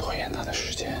帮我拖延他的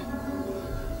时间，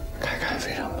凯凯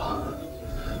非常棒，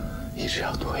一直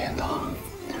要拖延到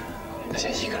大家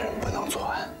一个人不能做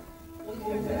完。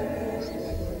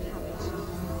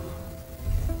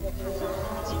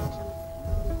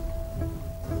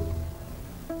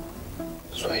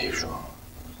所以说，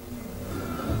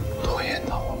拖延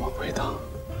到我们回到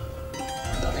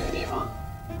那个地方，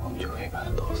我们就可以把他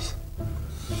斗死。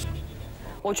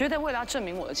我觉得为了要证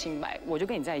明我的清白，我就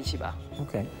跟你在一起吧。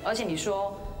OK。而且你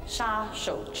说杀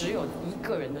手只有一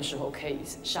个人的时候可以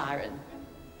杀人。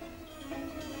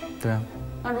对啊。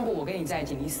那如果我跟你在一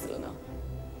起，你死了呢？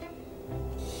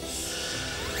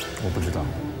我不知道。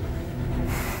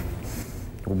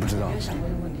我不知道。你有想过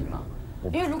这个问题吗？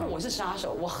 因为如果我是杀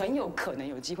手，我很有可能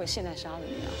有机会现在杀了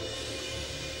你啊，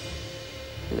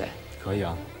对不对？可以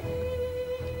啊，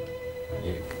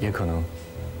也可能。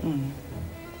嗯。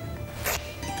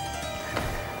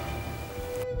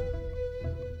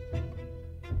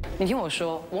你听我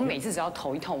说，我每次只要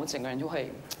头一痛，我整个人就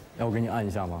会。要我给你按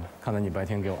一下吗？看在你白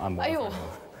天给我按摩。哎呦，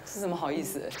这怎么好意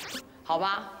思？好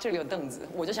吧，这里有凳子，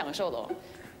我就享受了。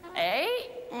哎，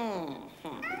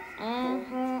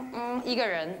一个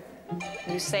人。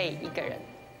 You say 一个人，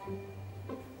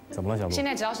怎么了，小鹿？现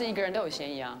在只要是一个人都有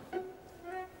嫌疑啊。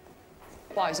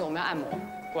不好意思，我们要按摩，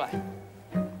过来。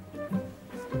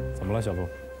怎么了，小鹿？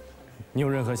你有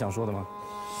任何想说的吗？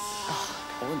啊，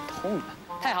头很痛啊！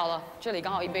太好了，这里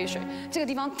刚好一杯水，这个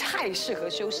地方太适合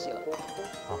休息了。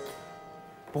好，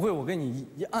不会我跟你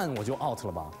一按我就 out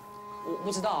了吧？我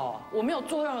不知道啊，我没有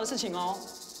做任何事情哦，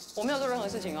我没有做任何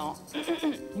事情哦。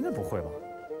应该不会吧？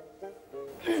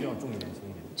需要重一点，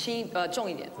轻一点。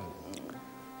 重一点。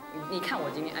你看我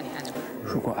今天按你按的。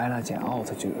如果艾拉姐 out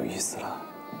就有意思了。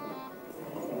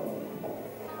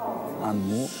按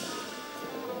摩。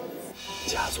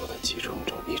家族的继承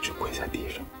者一直跪在地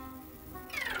上，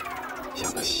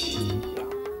像个蜥蜴一样。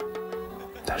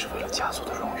但是为了家族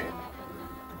的荣誉，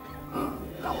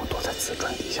让我躲在瓷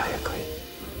砖底下也可以。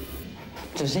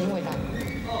只是因为他。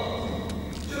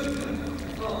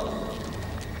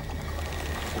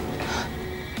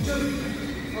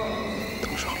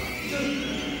 动手了。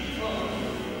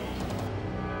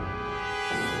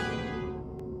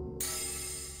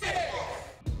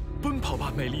奔跑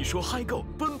吧美丽说嗨购，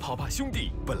奔跑吧兄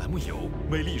弟。本栏目由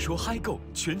美丽说嗨购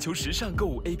全球时尚购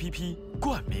物 APP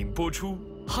冠名播出。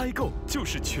嗨购就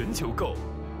是全球购。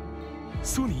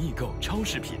苏宁易购超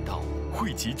市频道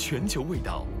汇集全球味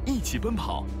道，一起奔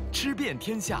跑，吃遍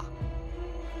天下。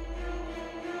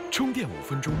充电5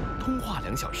分钟，通话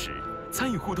2小时。 参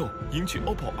与互动，赢取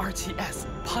OPPO R7S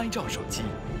拍照手机。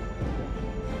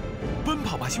奔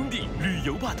跑吧兄弟，旅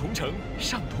游吧同城，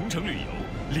上同城旅游，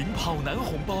领跑男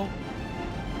红包。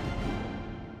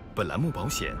本栏目保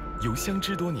险由相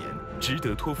知多年、值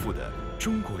得托付的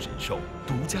中国人寿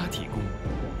独家提供。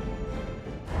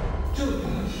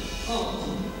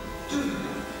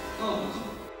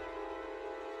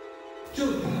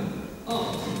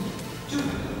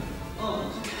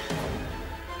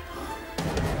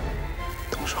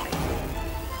动手了。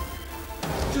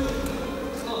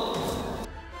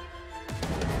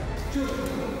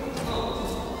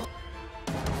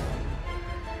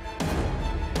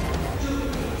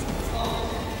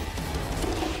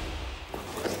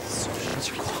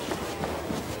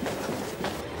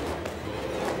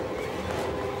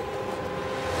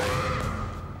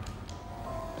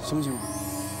什么情况？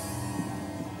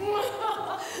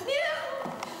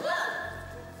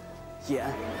演，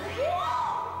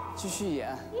继续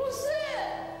演。不是，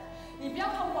你不要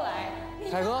靠过来。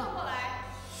凯哥，靠过来。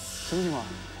什么情况？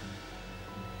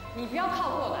你不要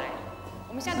靠过来。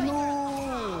我们现在都一个人。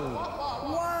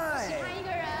我喜欢一个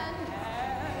人。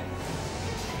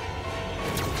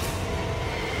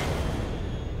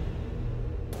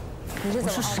你是怎么？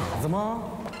是傻子吗？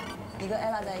你跟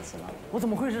ella 在一起吗？我怎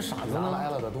么会是傻子呢？拿了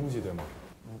ella 的东西对吗？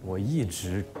我一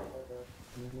直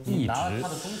拿了他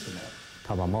的东西没有？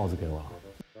他把帽子给我了。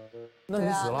那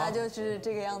你死了？那就是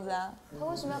这个样子啊。他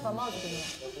为什么要把帽子给你？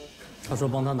他说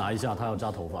帮他拿一下，他要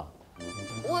扎头发。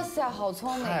哇塞，好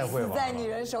聪明！死在女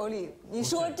人手里，你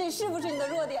说这是不是你的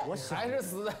弱点？我还是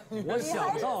死在女人我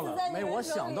想到了，没，我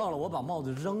想到了，我把帽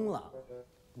子扔了。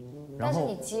然后但是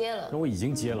你接了。我已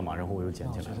经接了嘛，然后我又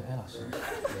捡起来。哎，老师，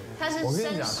他是我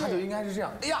跟你讲，他就应该是这样。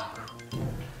哎呀，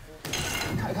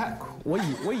凯，我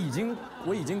已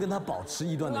经跟他保持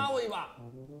一段的。拉我一把，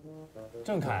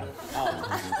郑恺啊。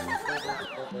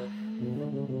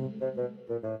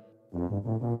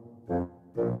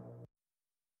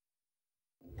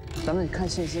咱们看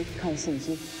信息，看信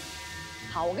息。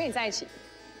好，我跟你在一起。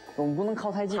我们不能靠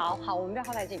太近。好，我们不要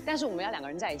靠太近，但是我们要2个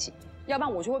人在一起，要不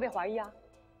然我就会被怀疑啊。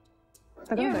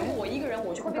因为如果我一个人，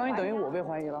我就会被怀疑。刚才等于我被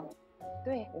怀疑了。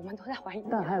对，我们都在怀疑。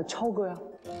但还有超哥呀。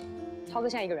超哥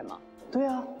现在一个人吗？对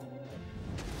啊。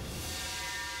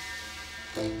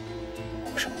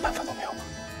我什么办法都没有吗？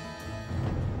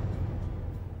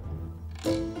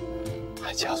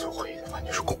还家族会议完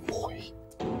全是恐怖会议。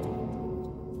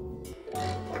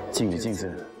镜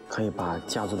子，可以把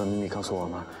家族的秘密告诉我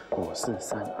吗？5、4、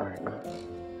3、2、1。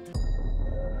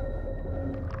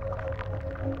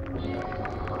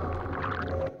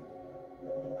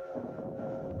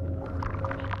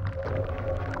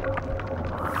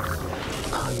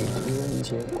他与狄仁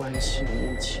杰关系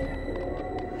密切。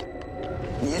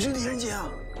你是狄仁杰啊？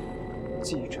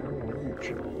继承人一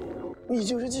职，你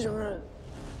就是继承人。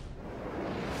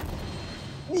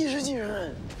你是继承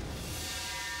人。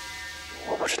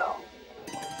我不知道。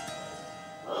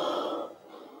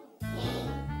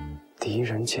狄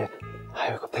仁杰还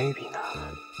有个 baby 呢。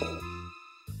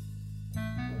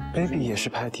baby 也是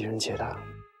拍狄仁杰的。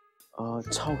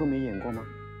超哥没演过吗？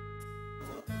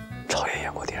超也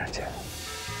演过狄仁杰。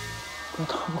那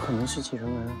他不可能是继承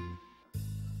人啊。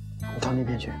你到那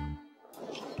边去。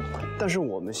但是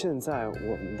我们现在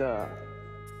我们的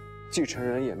继承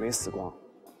人也没死光，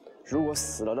如果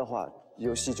死了的话，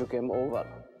游戏就 game over 了。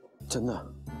真的。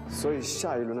所以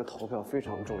下一轮的投票非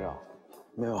常重要。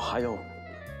没有，还有，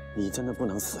你真的不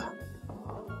能死。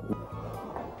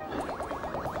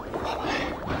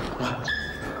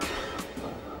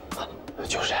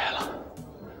就是艾拉，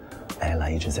艾拉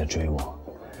一直在追我。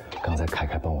刚才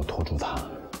凯帮我拖住他，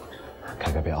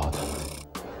凯被 out 了，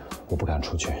我不敢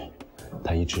出去，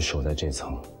他一直守在这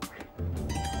层。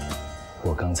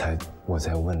刚才我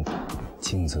在问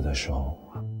镜子的时候，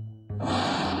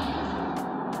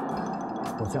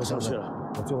我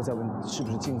最后在问是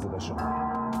不是镜子的时候，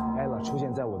艾拉出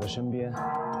现在我的身边，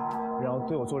然后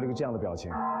对我做了一个这样的表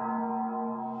情，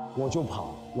我就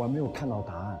跑，我还没有看到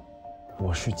答案。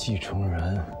我是继承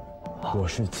人，我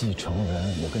是继承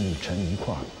人，我跟李晨一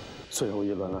块儿。最后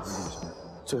一轮了，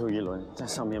最后一轮，在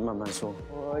上面慢慢说。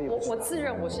我自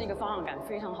认我是一个方向感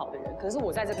非常好的人，可是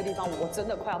我在这个地方，我真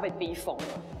的快要被逼疯了。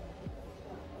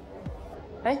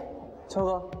哎，超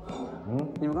哥，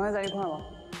你们刚才在一块吗？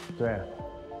对。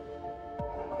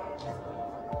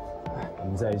我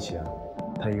们在一起啊，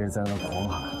他一个人在那狂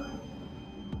喊，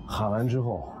喊完之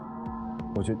后，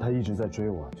我觉得他一直在追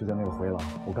我，就在那个回廊。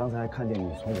我刚才还看见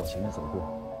你从我前面走过。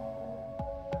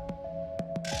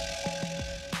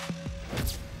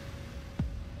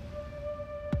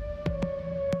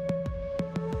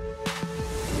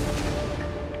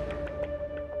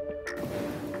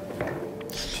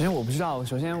首先我不知道，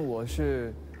首先我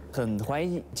是很怀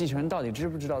疑继承人到底知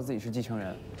不知道自己是继承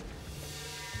人。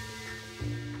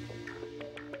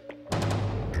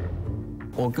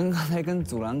我刚才跟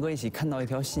祖蓝哥一起看到一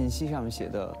条信息，上面写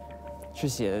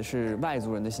的是外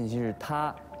族人的信息，是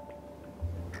他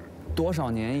多少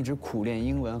年一直苦练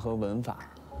英文和文法。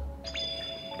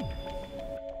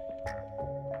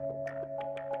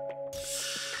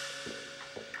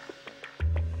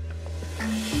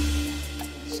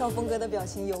少峰哥的表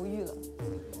情犹豫了，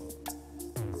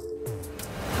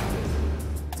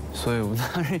所以我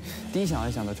当时第一想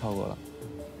就想到超过了。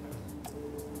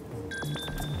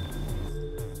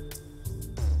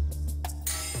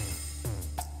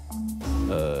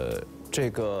这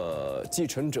个继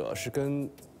承者是跟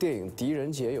电影《狄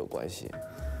仁杰》有关系。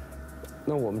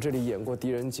那我们这里演过狄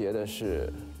仁杰的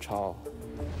是超、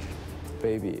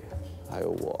Baby， 还有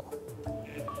我，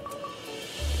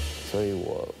所以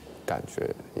我感觉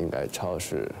应该超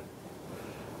是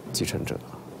继承者。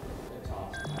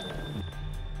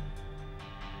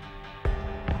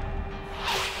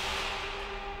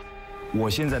我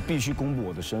现在必须公布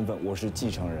我的身份，我是继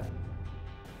承人。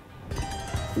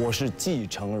我是继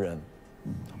承人，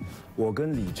我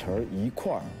跟李晨一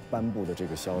块儿颁布的这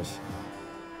个消息，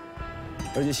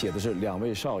而且写的是2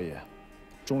位少爷，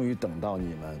终于等到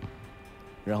你们，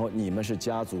然后你们是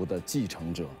家族的继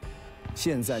承者，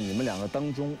现在你们2个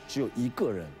当中只有1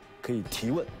个人可以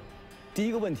提问。第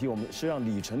一个问题我们是让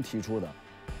李晨提出的，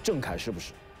郑恺是不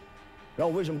是？然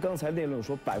后我为什么刚才辩论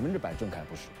说100%郑恺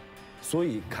不是？所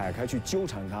以凯凯去纠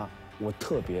缠他，我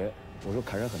说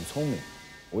凯凯很聪明，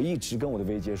我一直跟我的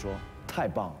薇姐说太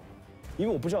棒了，因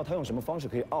为我不知道他用什么方式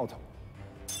可以 out 我，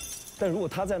但如果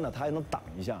他在那，他还能挡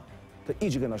一下，他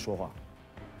一直跟他说话，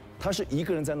他是一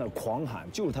个人在那狂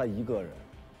喊，就是他一个人，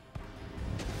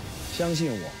相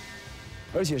信我，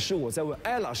而且是我在问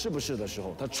ella 是不是的时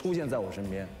候，他出现在我身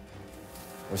边，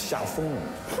我吓疯了。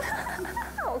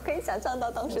我可以想象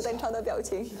到当时邓超的表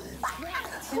情。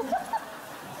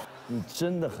你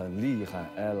真的很厉害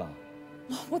 ，ella。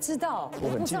我知道，我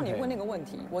不知道你问那个问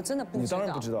题，我真的不知道。你当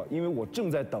然不知道，因为我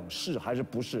正在等是还是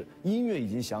不是，音乐已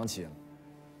经响起了。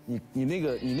你那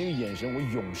个眼神，我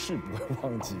永世不会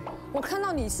忘记。我看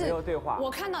到你是没有对话，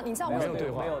我看到你知道为什么没有对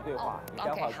话，没有对话，你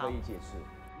待会儿可以解释。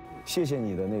谢谢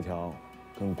你的那条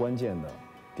很关键的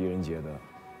狄仁杰的，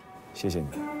谢谢你。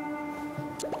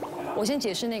我先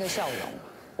解释那个笑容。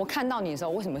我看到你的时候，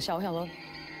为什么笑？我想说，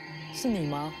是你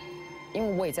吗？因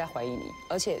为我也在怀疑你，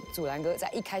而且祖蓝哥在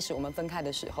一开始我们分开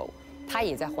的时候，他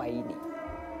也在怀疑你。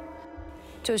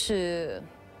就是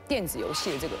电子游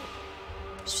戏的这个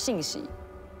信息，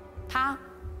他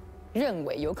认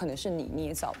为有可能是你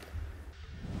捏造的，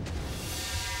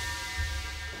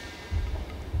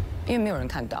因为没有人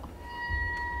看到，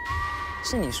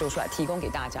是你说出来提供给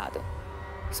大家的，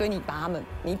所以你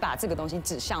把这个东西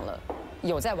指向了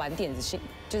有在玩电子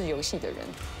就是游戏的人。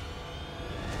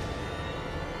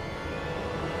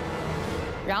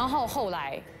然后后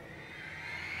来，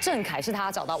郑恺是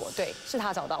他找到我，对，是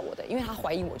他找到我的，因为他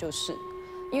怀疑我就是，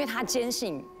因为他坚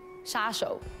信杀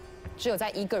手只有在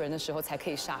一个人的时候才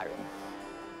可以杀人。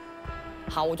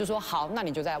好，我就说好，那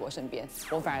你就在我身边，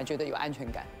我反而觉得有安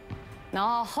全感。然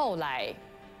后后来，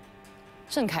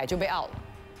郑恺就被 out 了，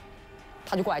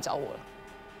他就过来找我了，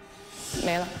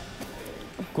没了。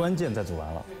关键在祖蓝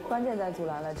了，关键在祖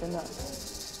蓝了，真的。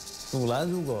祖蓝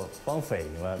如果帮匪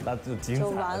赢了，那就精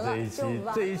彩了。这一期，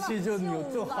这一期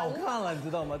就好看了，你知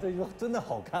道吗？这一期真的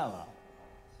好看了。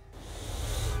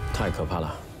太可怕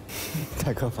了，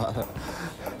太可怕了。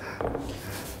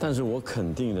但是我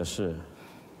肯定的是，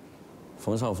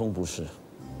冯绍峰不是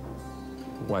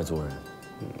外族人，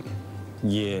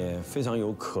也非常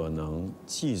有可能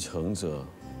继承者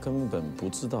根本不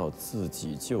知道自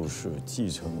己就是继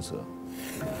承者。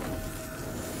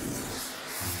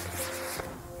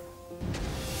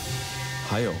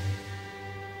还有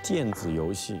电子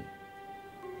游戏、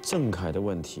郑恺的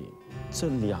问题，这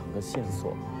2个线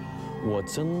索，我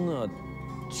真的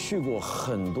去过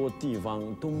很多地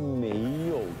方都没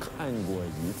有看过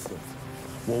一次。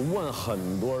我问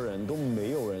很多人都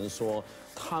没有人说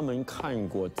他们看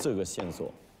过这个线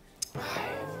索。唉，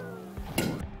真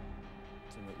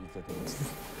的一个都没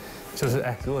有。就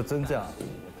是如果真这样，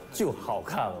就好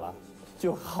看了，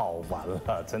就好玩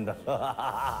了，真的。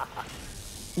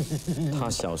他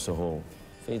小时候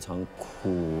非常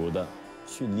苦的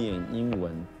去练英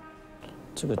文，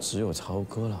这个只有超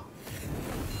哥了。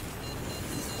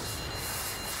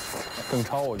邓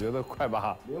超，我觉得快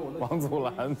把王祖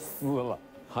蓝撕了。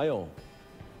还有，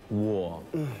我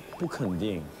不肯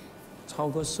定超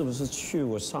哥是不是去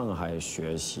过上海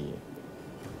学习，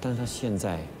但是他现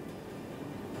在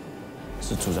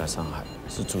是住在上海，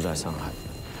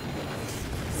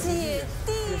姐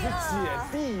弟也是姐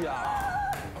弟呀。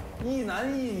一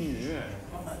男一女，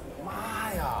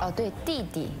妈呀！哦，对，弟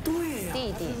弟，对呀，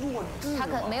弟弟，他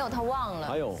没有，他忘了。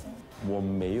还有，我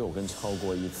没有跟超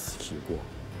过一起过，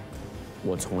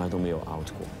我从来都没有 out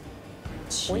过。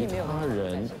其他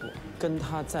人跟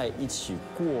他在一起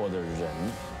过的人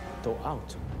都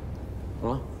out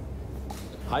啊。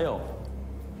还有，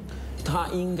他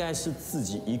应该是自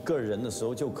己一个人的时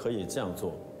候就可以这样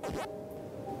做。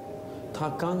他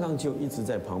刚刚就一直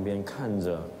在旁边看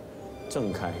着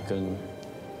郑恺跟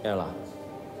ella，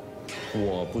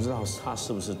 我不知道他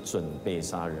是不是准备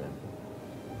杀人，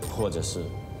或者是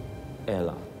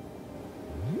ella。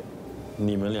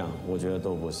你们俩我觉得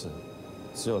都不是，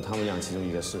只有他们俩其中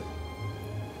一个是。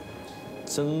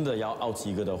真的要 out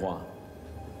一个的话，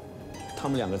他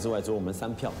们2个之外，只有我们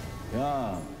3票。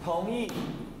呀，同意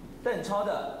邓超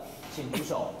的，请举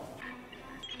手。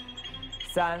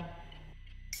3、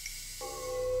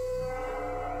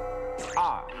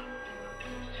2。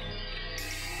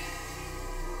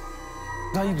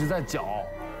他一直在搅，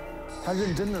他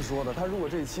认真的说的。他如果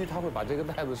这期他会把这个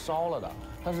袋子烧了的，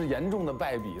他是严重的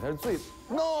败笔，他是最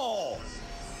no。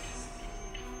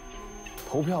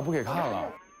投票不给看了。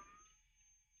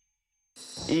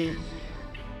1。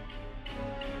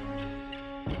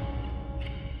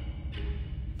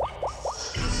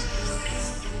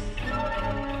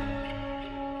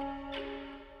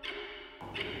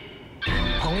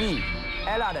同意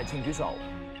Ella 的，请举手。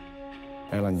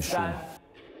Ella， 你输了。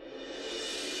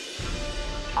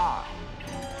3、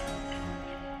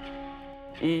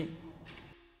2、1。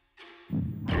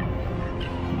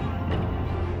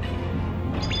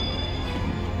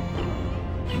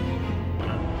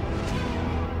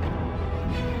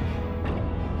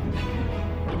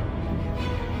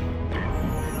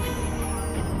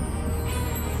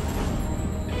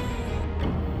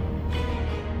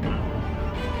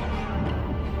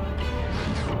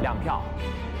2票。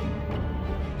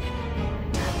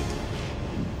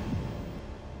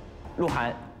鹿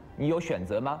晗，你有选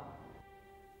择吗？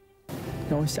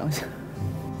让我想想。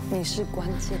你是关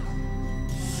键。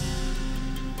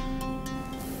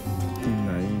一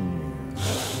男一女。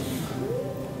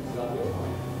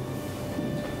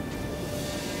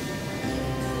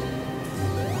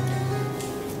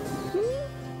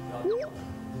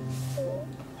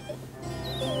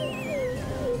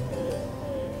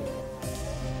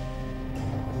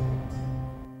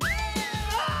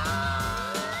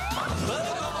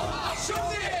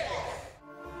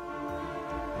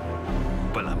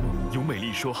本栏目由美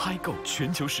丽说嗨购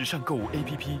全球时尚购物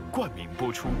APP 冠名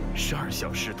播出，12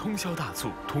小时通宵大促，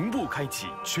同步开启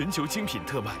全球精品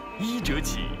特卖1折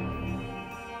起。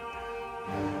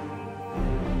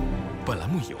本栏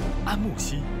目由安慕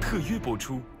希特约播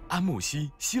出，安慕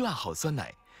希希腊好酸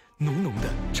奶，浓浓的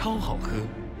超好喝。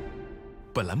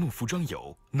本栏目服装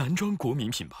由男装国民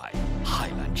品牌海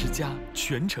蓝之家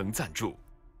全程赞助。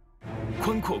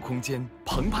宽阔空间，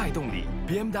澎湃动力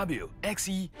 ，BMW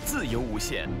X1 自由无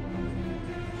限。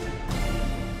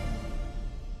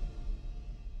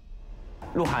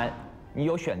鹿晗，你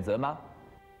有选择吗？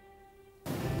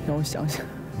让我想想。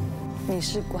你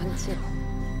是关键。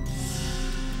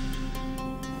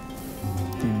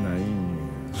一男一女。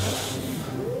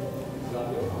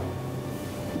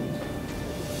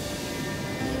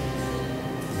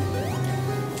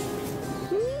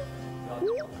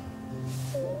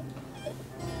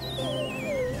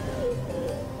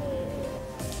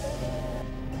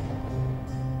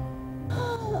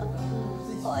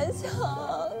我想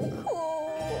哭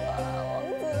啊！王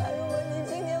子兰，如果你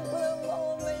今天不能帮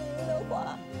我们赢的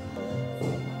话，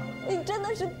你真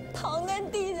的是躺在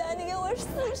地下，你给我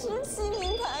47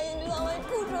名牌，你知道吗？你不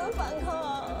准反抗。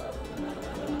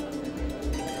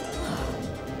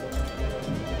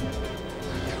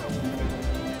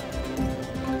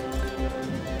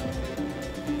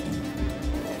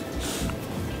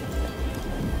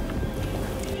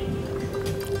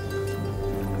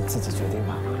自己决定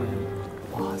吧。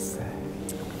哇塞！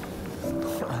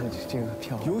啊，这个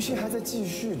漂亮。游戏还在继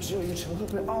续，只有一个陈赫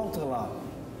被 out 了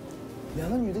，2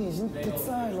个女的已经不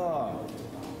在了。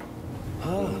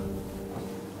啊！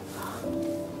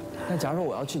那假如说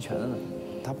我要弃权了呢？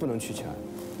他不能弃权。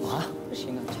啊？不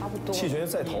行的，差不多。弃权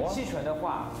再投啊！弃权的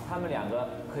话，他们2个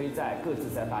可以再各自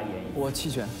再发言一遍。我弃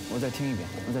权，我再听一遍，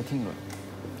我再听一轮。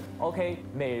OK，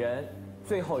 每人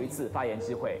最后一次发言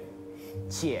机会，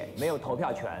且没有投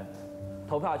票权。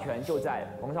投票权就在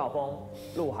冯绍峰、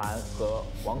鹿晗和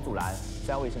王祖蓝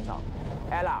3位身上。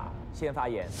Ella 先发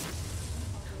言。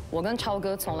我跟超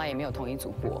哥从来也没有同一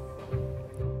组过，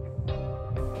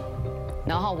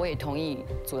然后我也同意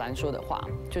祖蓝说的话，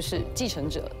就是继承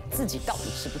者自己到底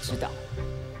知不知道？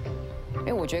因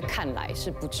为我觉得看来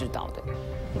是不知道的。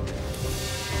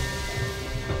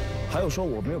还有说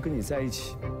我没有跟你在一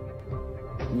起，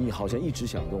你好像一直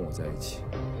想跟我在一起。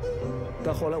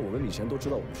但后来我跟李晨都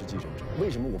知道我们是继承者，为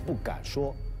什么我不敢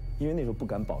说？因为那时候不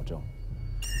敢保证，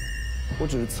我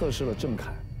只是测试了郑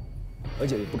恺，而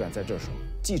且也不敢在这儿说。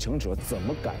继承者怎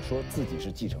么敢说自己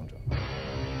是继承者？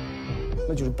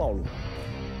那就是暴露，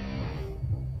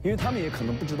因为他们也可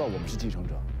能不知道我们是继承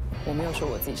者。我没有说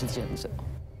我自己是继承者。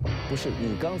不是，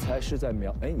你刚才是在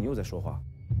你又在说话。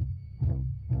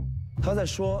他在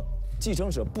说继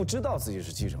承者不知道自己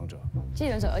是继承者。继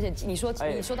承者，而且你说到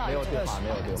没有对话，没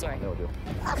有对话，没有对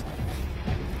话。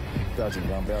不要紧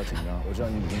张，不要紧张，我知道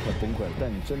你已经快崩溃了，但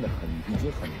你真的已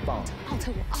经很棒了。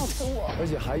out我！而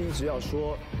且还一直要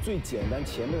说最简单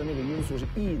前面的那个因素是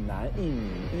一男一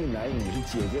女，一男一女是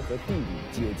姐姐和弟弟，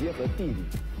姐姐和弟弟，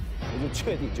我就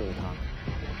确定就是他。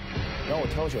然后我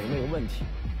挑选的那个问题，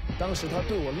当时他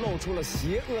对我露出了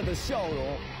邪恶的笑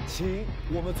容，请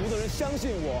我们族的人相信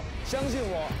我，相信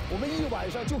我，我们一晚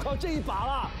上就靠这一把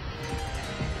了。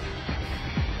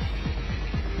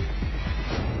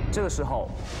这个时候，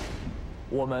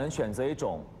我们选择一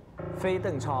种非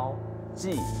邓超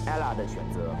即 Ella 的选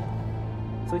择，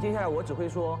所以接下来我只会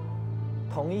说，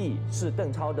同意是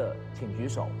邓超的请举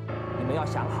手，你们要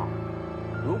想好，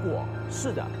如果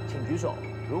是的请举手，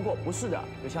如果不是的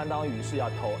就相当于是要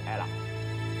投 Ella。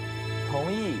同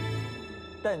意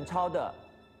邓超的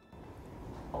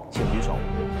请举手。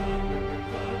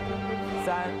3、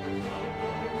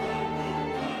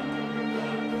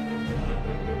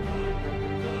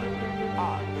2、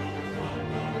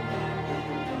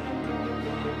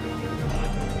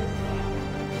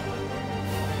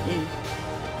1。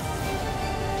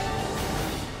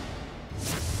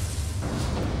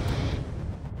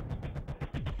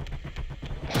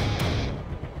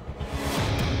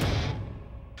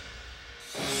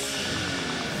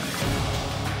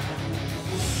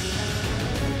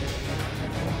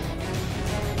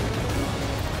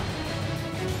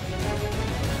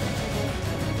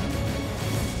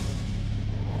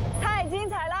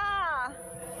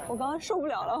我刚刚受不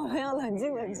了了，我们要冷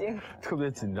静冷静。特别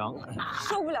紧张，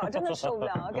受不了，真的受不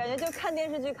了，感觉就看电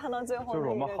视剧看到最后。就是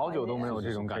我们好久都没有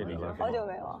这种感觉了，好久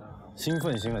没有。兴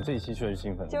奋，这一期确实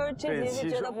兴奋。就是这集就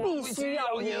觉得必须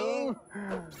要赢，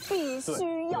必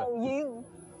须要赢。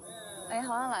哎，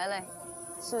好像来了，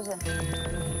是不是？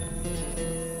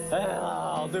哎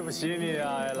呀，对不起你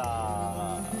啊，艾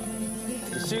拉，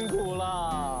你辛苦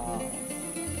了。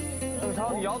邓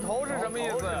超，你摇头是什么意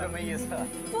思？什么意思？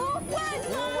不会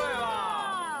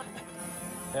啦。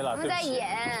艾拉，我们在演，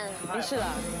没事了。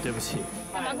对不起。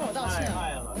干嘛跟我道歉啊？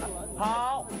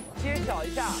好，揭晓一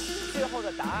下最后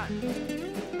的答案。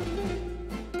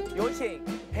有请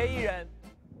黑衣人。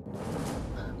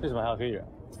为什么还要黑衣人？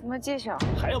什么揭晓？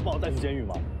还要把我带去监狱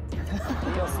吗？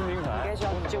要撕名牌，应该是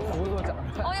要揪胡子长。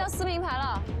哦，要撕名牌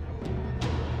了。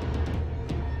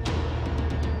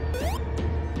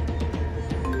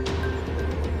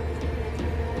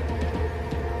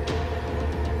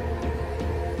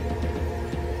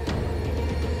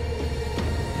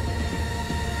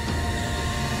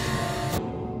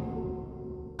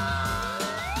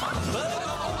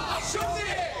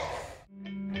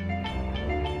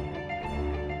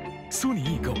苏宁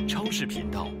易购超市频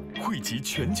道汇集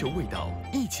全球味道，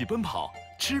一起奔跑，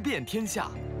吃遍天下。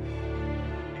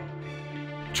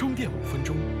充电5分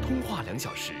钟，通话2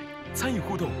小时，参与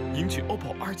互动赢取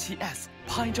OPPO R7S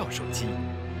拍照手机。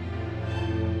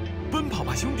奔跑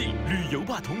吧兄弟，旅游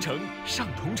吧同城，上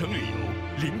同城旅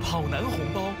游领跑男红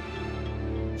包。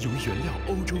由原料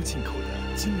欧洲进口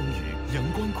的金龙鱼阳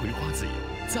光葵花籽油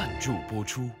赞助播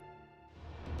出。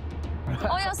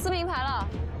哦，要撕名牌了。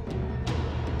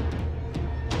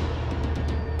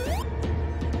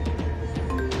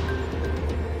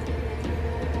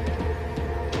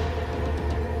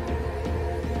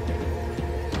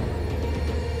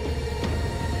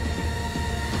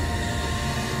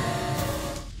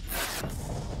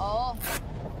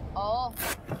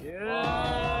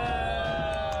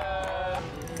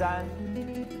3、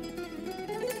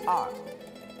2、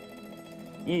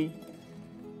1。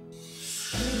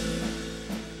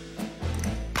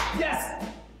Yes。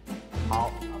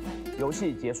好，游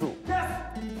戏结束。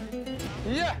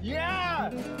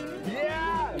耶！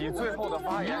你最后的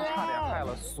发言差点害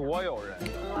了所有人。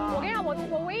我跟你讲，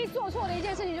我唯一做错的一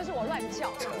件事情就是我乱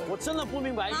叫。我真的不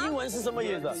明白英文是什么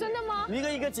意思。真的吗？一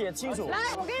个一个解清楚。来，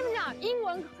我跟你们讲，英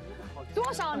文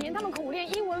多少年他们苦练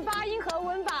英文发音和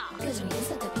文法。各种颜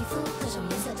色的皮肤，各种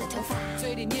颜色的头发，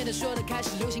嘴里念的说的开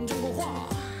始流行中国话。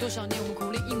多少年我们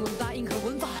苦练英文发音和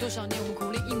文法，多少年我们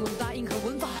苦练英文发音和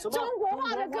文法。中国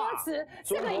话的歌词，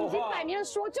这个已经摆明了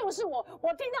说就是我。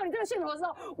我听到你这个线头的时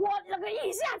候，我那个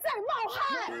腋下在冒汗。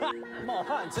冒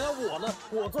汗，只要我呢，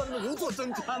我做那么如坐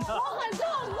针毡呢。我很痛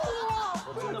苦，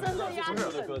我真的压力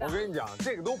很大。我跟你讲，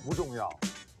这个都不重要。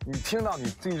你听到你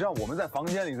知道我们在房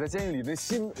间里，在监狱里的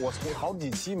心，我从好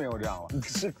几期没有这样了。你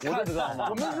是看知道吗？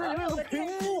我们是有一个屏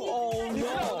幕哦，你知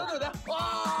道对不对？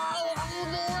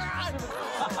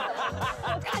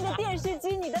我看着电视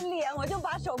机，你的脸，我就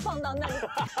把手放到那里。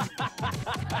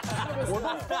我都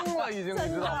疯了已经，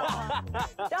你知道吗？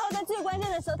然后在最关键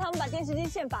的时候，他们把电视机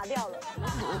线拔掉了。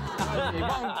你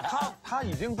忘他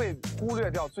已经被忽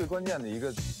略掉最关键的一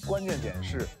个关键点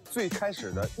是最开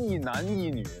始的一男一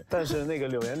女。但是那个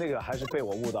柳岩那个还是被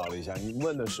我误导了一下。你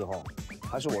问的时候，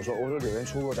还是我说柳岩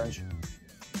出过单曲。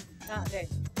啊，对，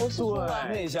我是出了。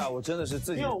那一下我真的是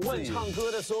自己。因为我问唱歌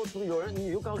的时候，有人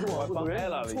你就告诉我柳岩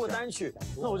出过单曲，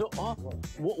那我就啊，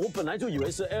我本来就以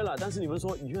为是 Ella， 但是你们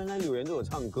说原来柳岩都有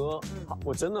唱歌，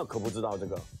我真的可不知道这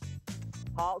个。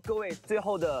好，各位，最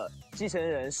后的继承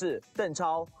人是邓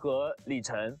超和李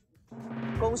晨，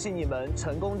恭喜你们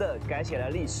成功的改写了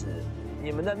历史，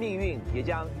你们的命运也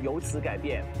将由此改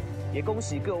变，也恭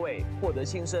喜各位获得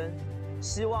新生，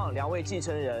希望2位继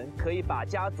承人可以把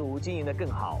家族经营得更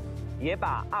好，也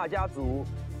把二家族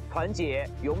团结、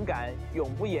勇敢、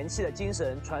永不言弃的精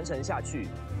神传承下去。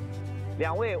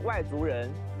2位外族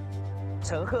人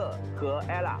陈赫和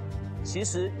Ella， 其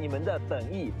实你们的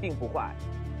本意并不坏。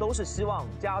都是希望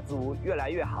家族越来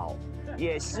越好，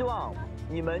也希望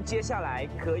你们接下来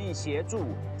可以协助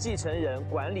继承人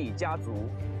管理家族。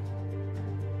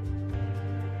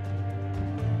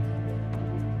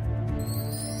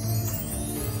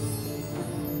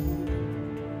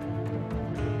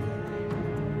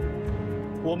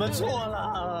我们错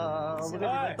了，我们跟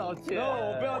你们道歉。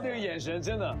我不要那个眼神，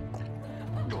真的。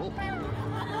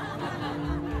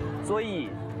所以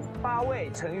8位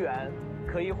成员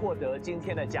可以获得今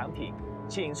天的奖品，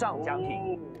请上奖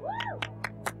品。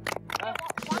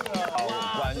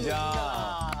管家，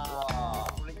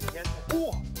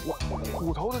哇，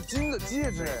虎头的金的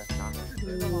戒指，哇！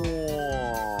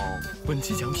本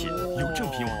期奖品由正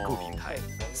品网购平台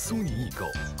苏宁易购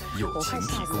友情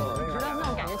提供。我觉得那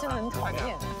种感觉真的很讨厌。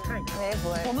不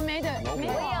会，我们没得，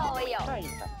我有。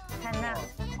看那，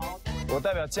我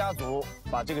代表家族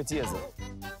把这个戒指。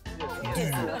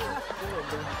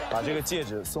把这个戒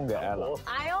指送给 Ella。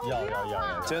哎呦，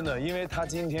要，真的，因为他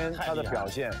今天他的表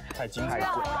现太精彩了。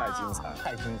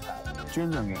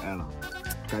捐赠给 Ella，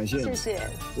 感谢你，谢谢。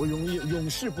我永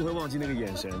世不会忘记那个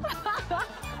眼神。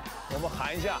我们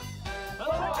喊一下，奔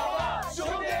跑吧，兄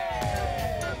弟！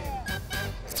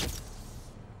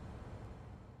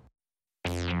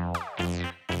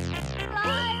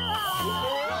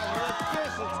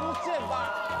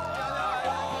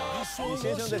李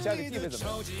先生在家里地位怎么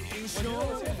样？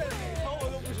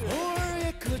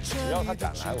只要他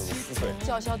敢来，我就不会。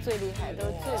叫嚣最厉害，都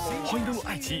是最厉害。欢迎登录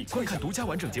爱奇艺观看独家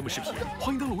完整节目视频。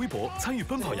欢迎登录微博参与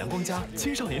奔跑阳光家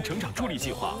青少年成长助力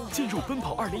计划，进入奔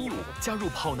跑2015，加入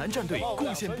跑男战队，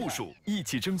贡献部署，一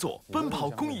起争做奔跑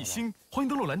公益星。欢迎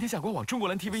登录蓝天下官网、中国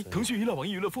蓝 TV、腾讯娱乐、网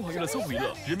易娱乐、凤凰娱乐、搜狐娱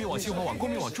乐、人民网、新华网、光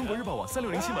明网、中国日报网、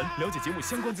360新闻，了解节目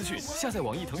相关资讯。下载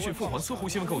网易、腾讯、凤凰、搜狐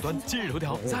新闻客户端、今日头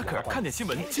条、Zacker、看点新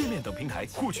闻、界面等平台，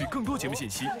获取更多节目信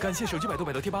息。感谢手机百度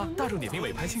贴吧、大众点评、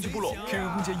尾拍兴趣部落、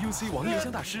QQ 空间、UC、网易邮箱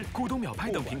大师、咕咚秒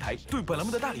拍等平台对本栏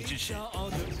目的大力支持。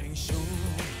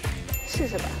试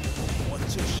试吧。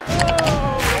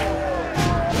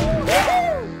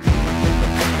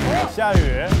夏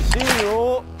雨、心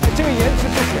如，这个颜值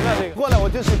不行啊！这个过来，我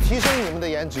就是提升你们的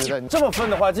颜值的。这么分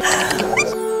的话，这。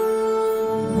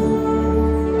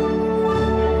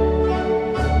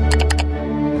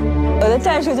我的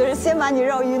战术就是先把你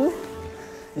绕晕，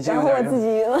然后我自己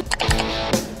晕了。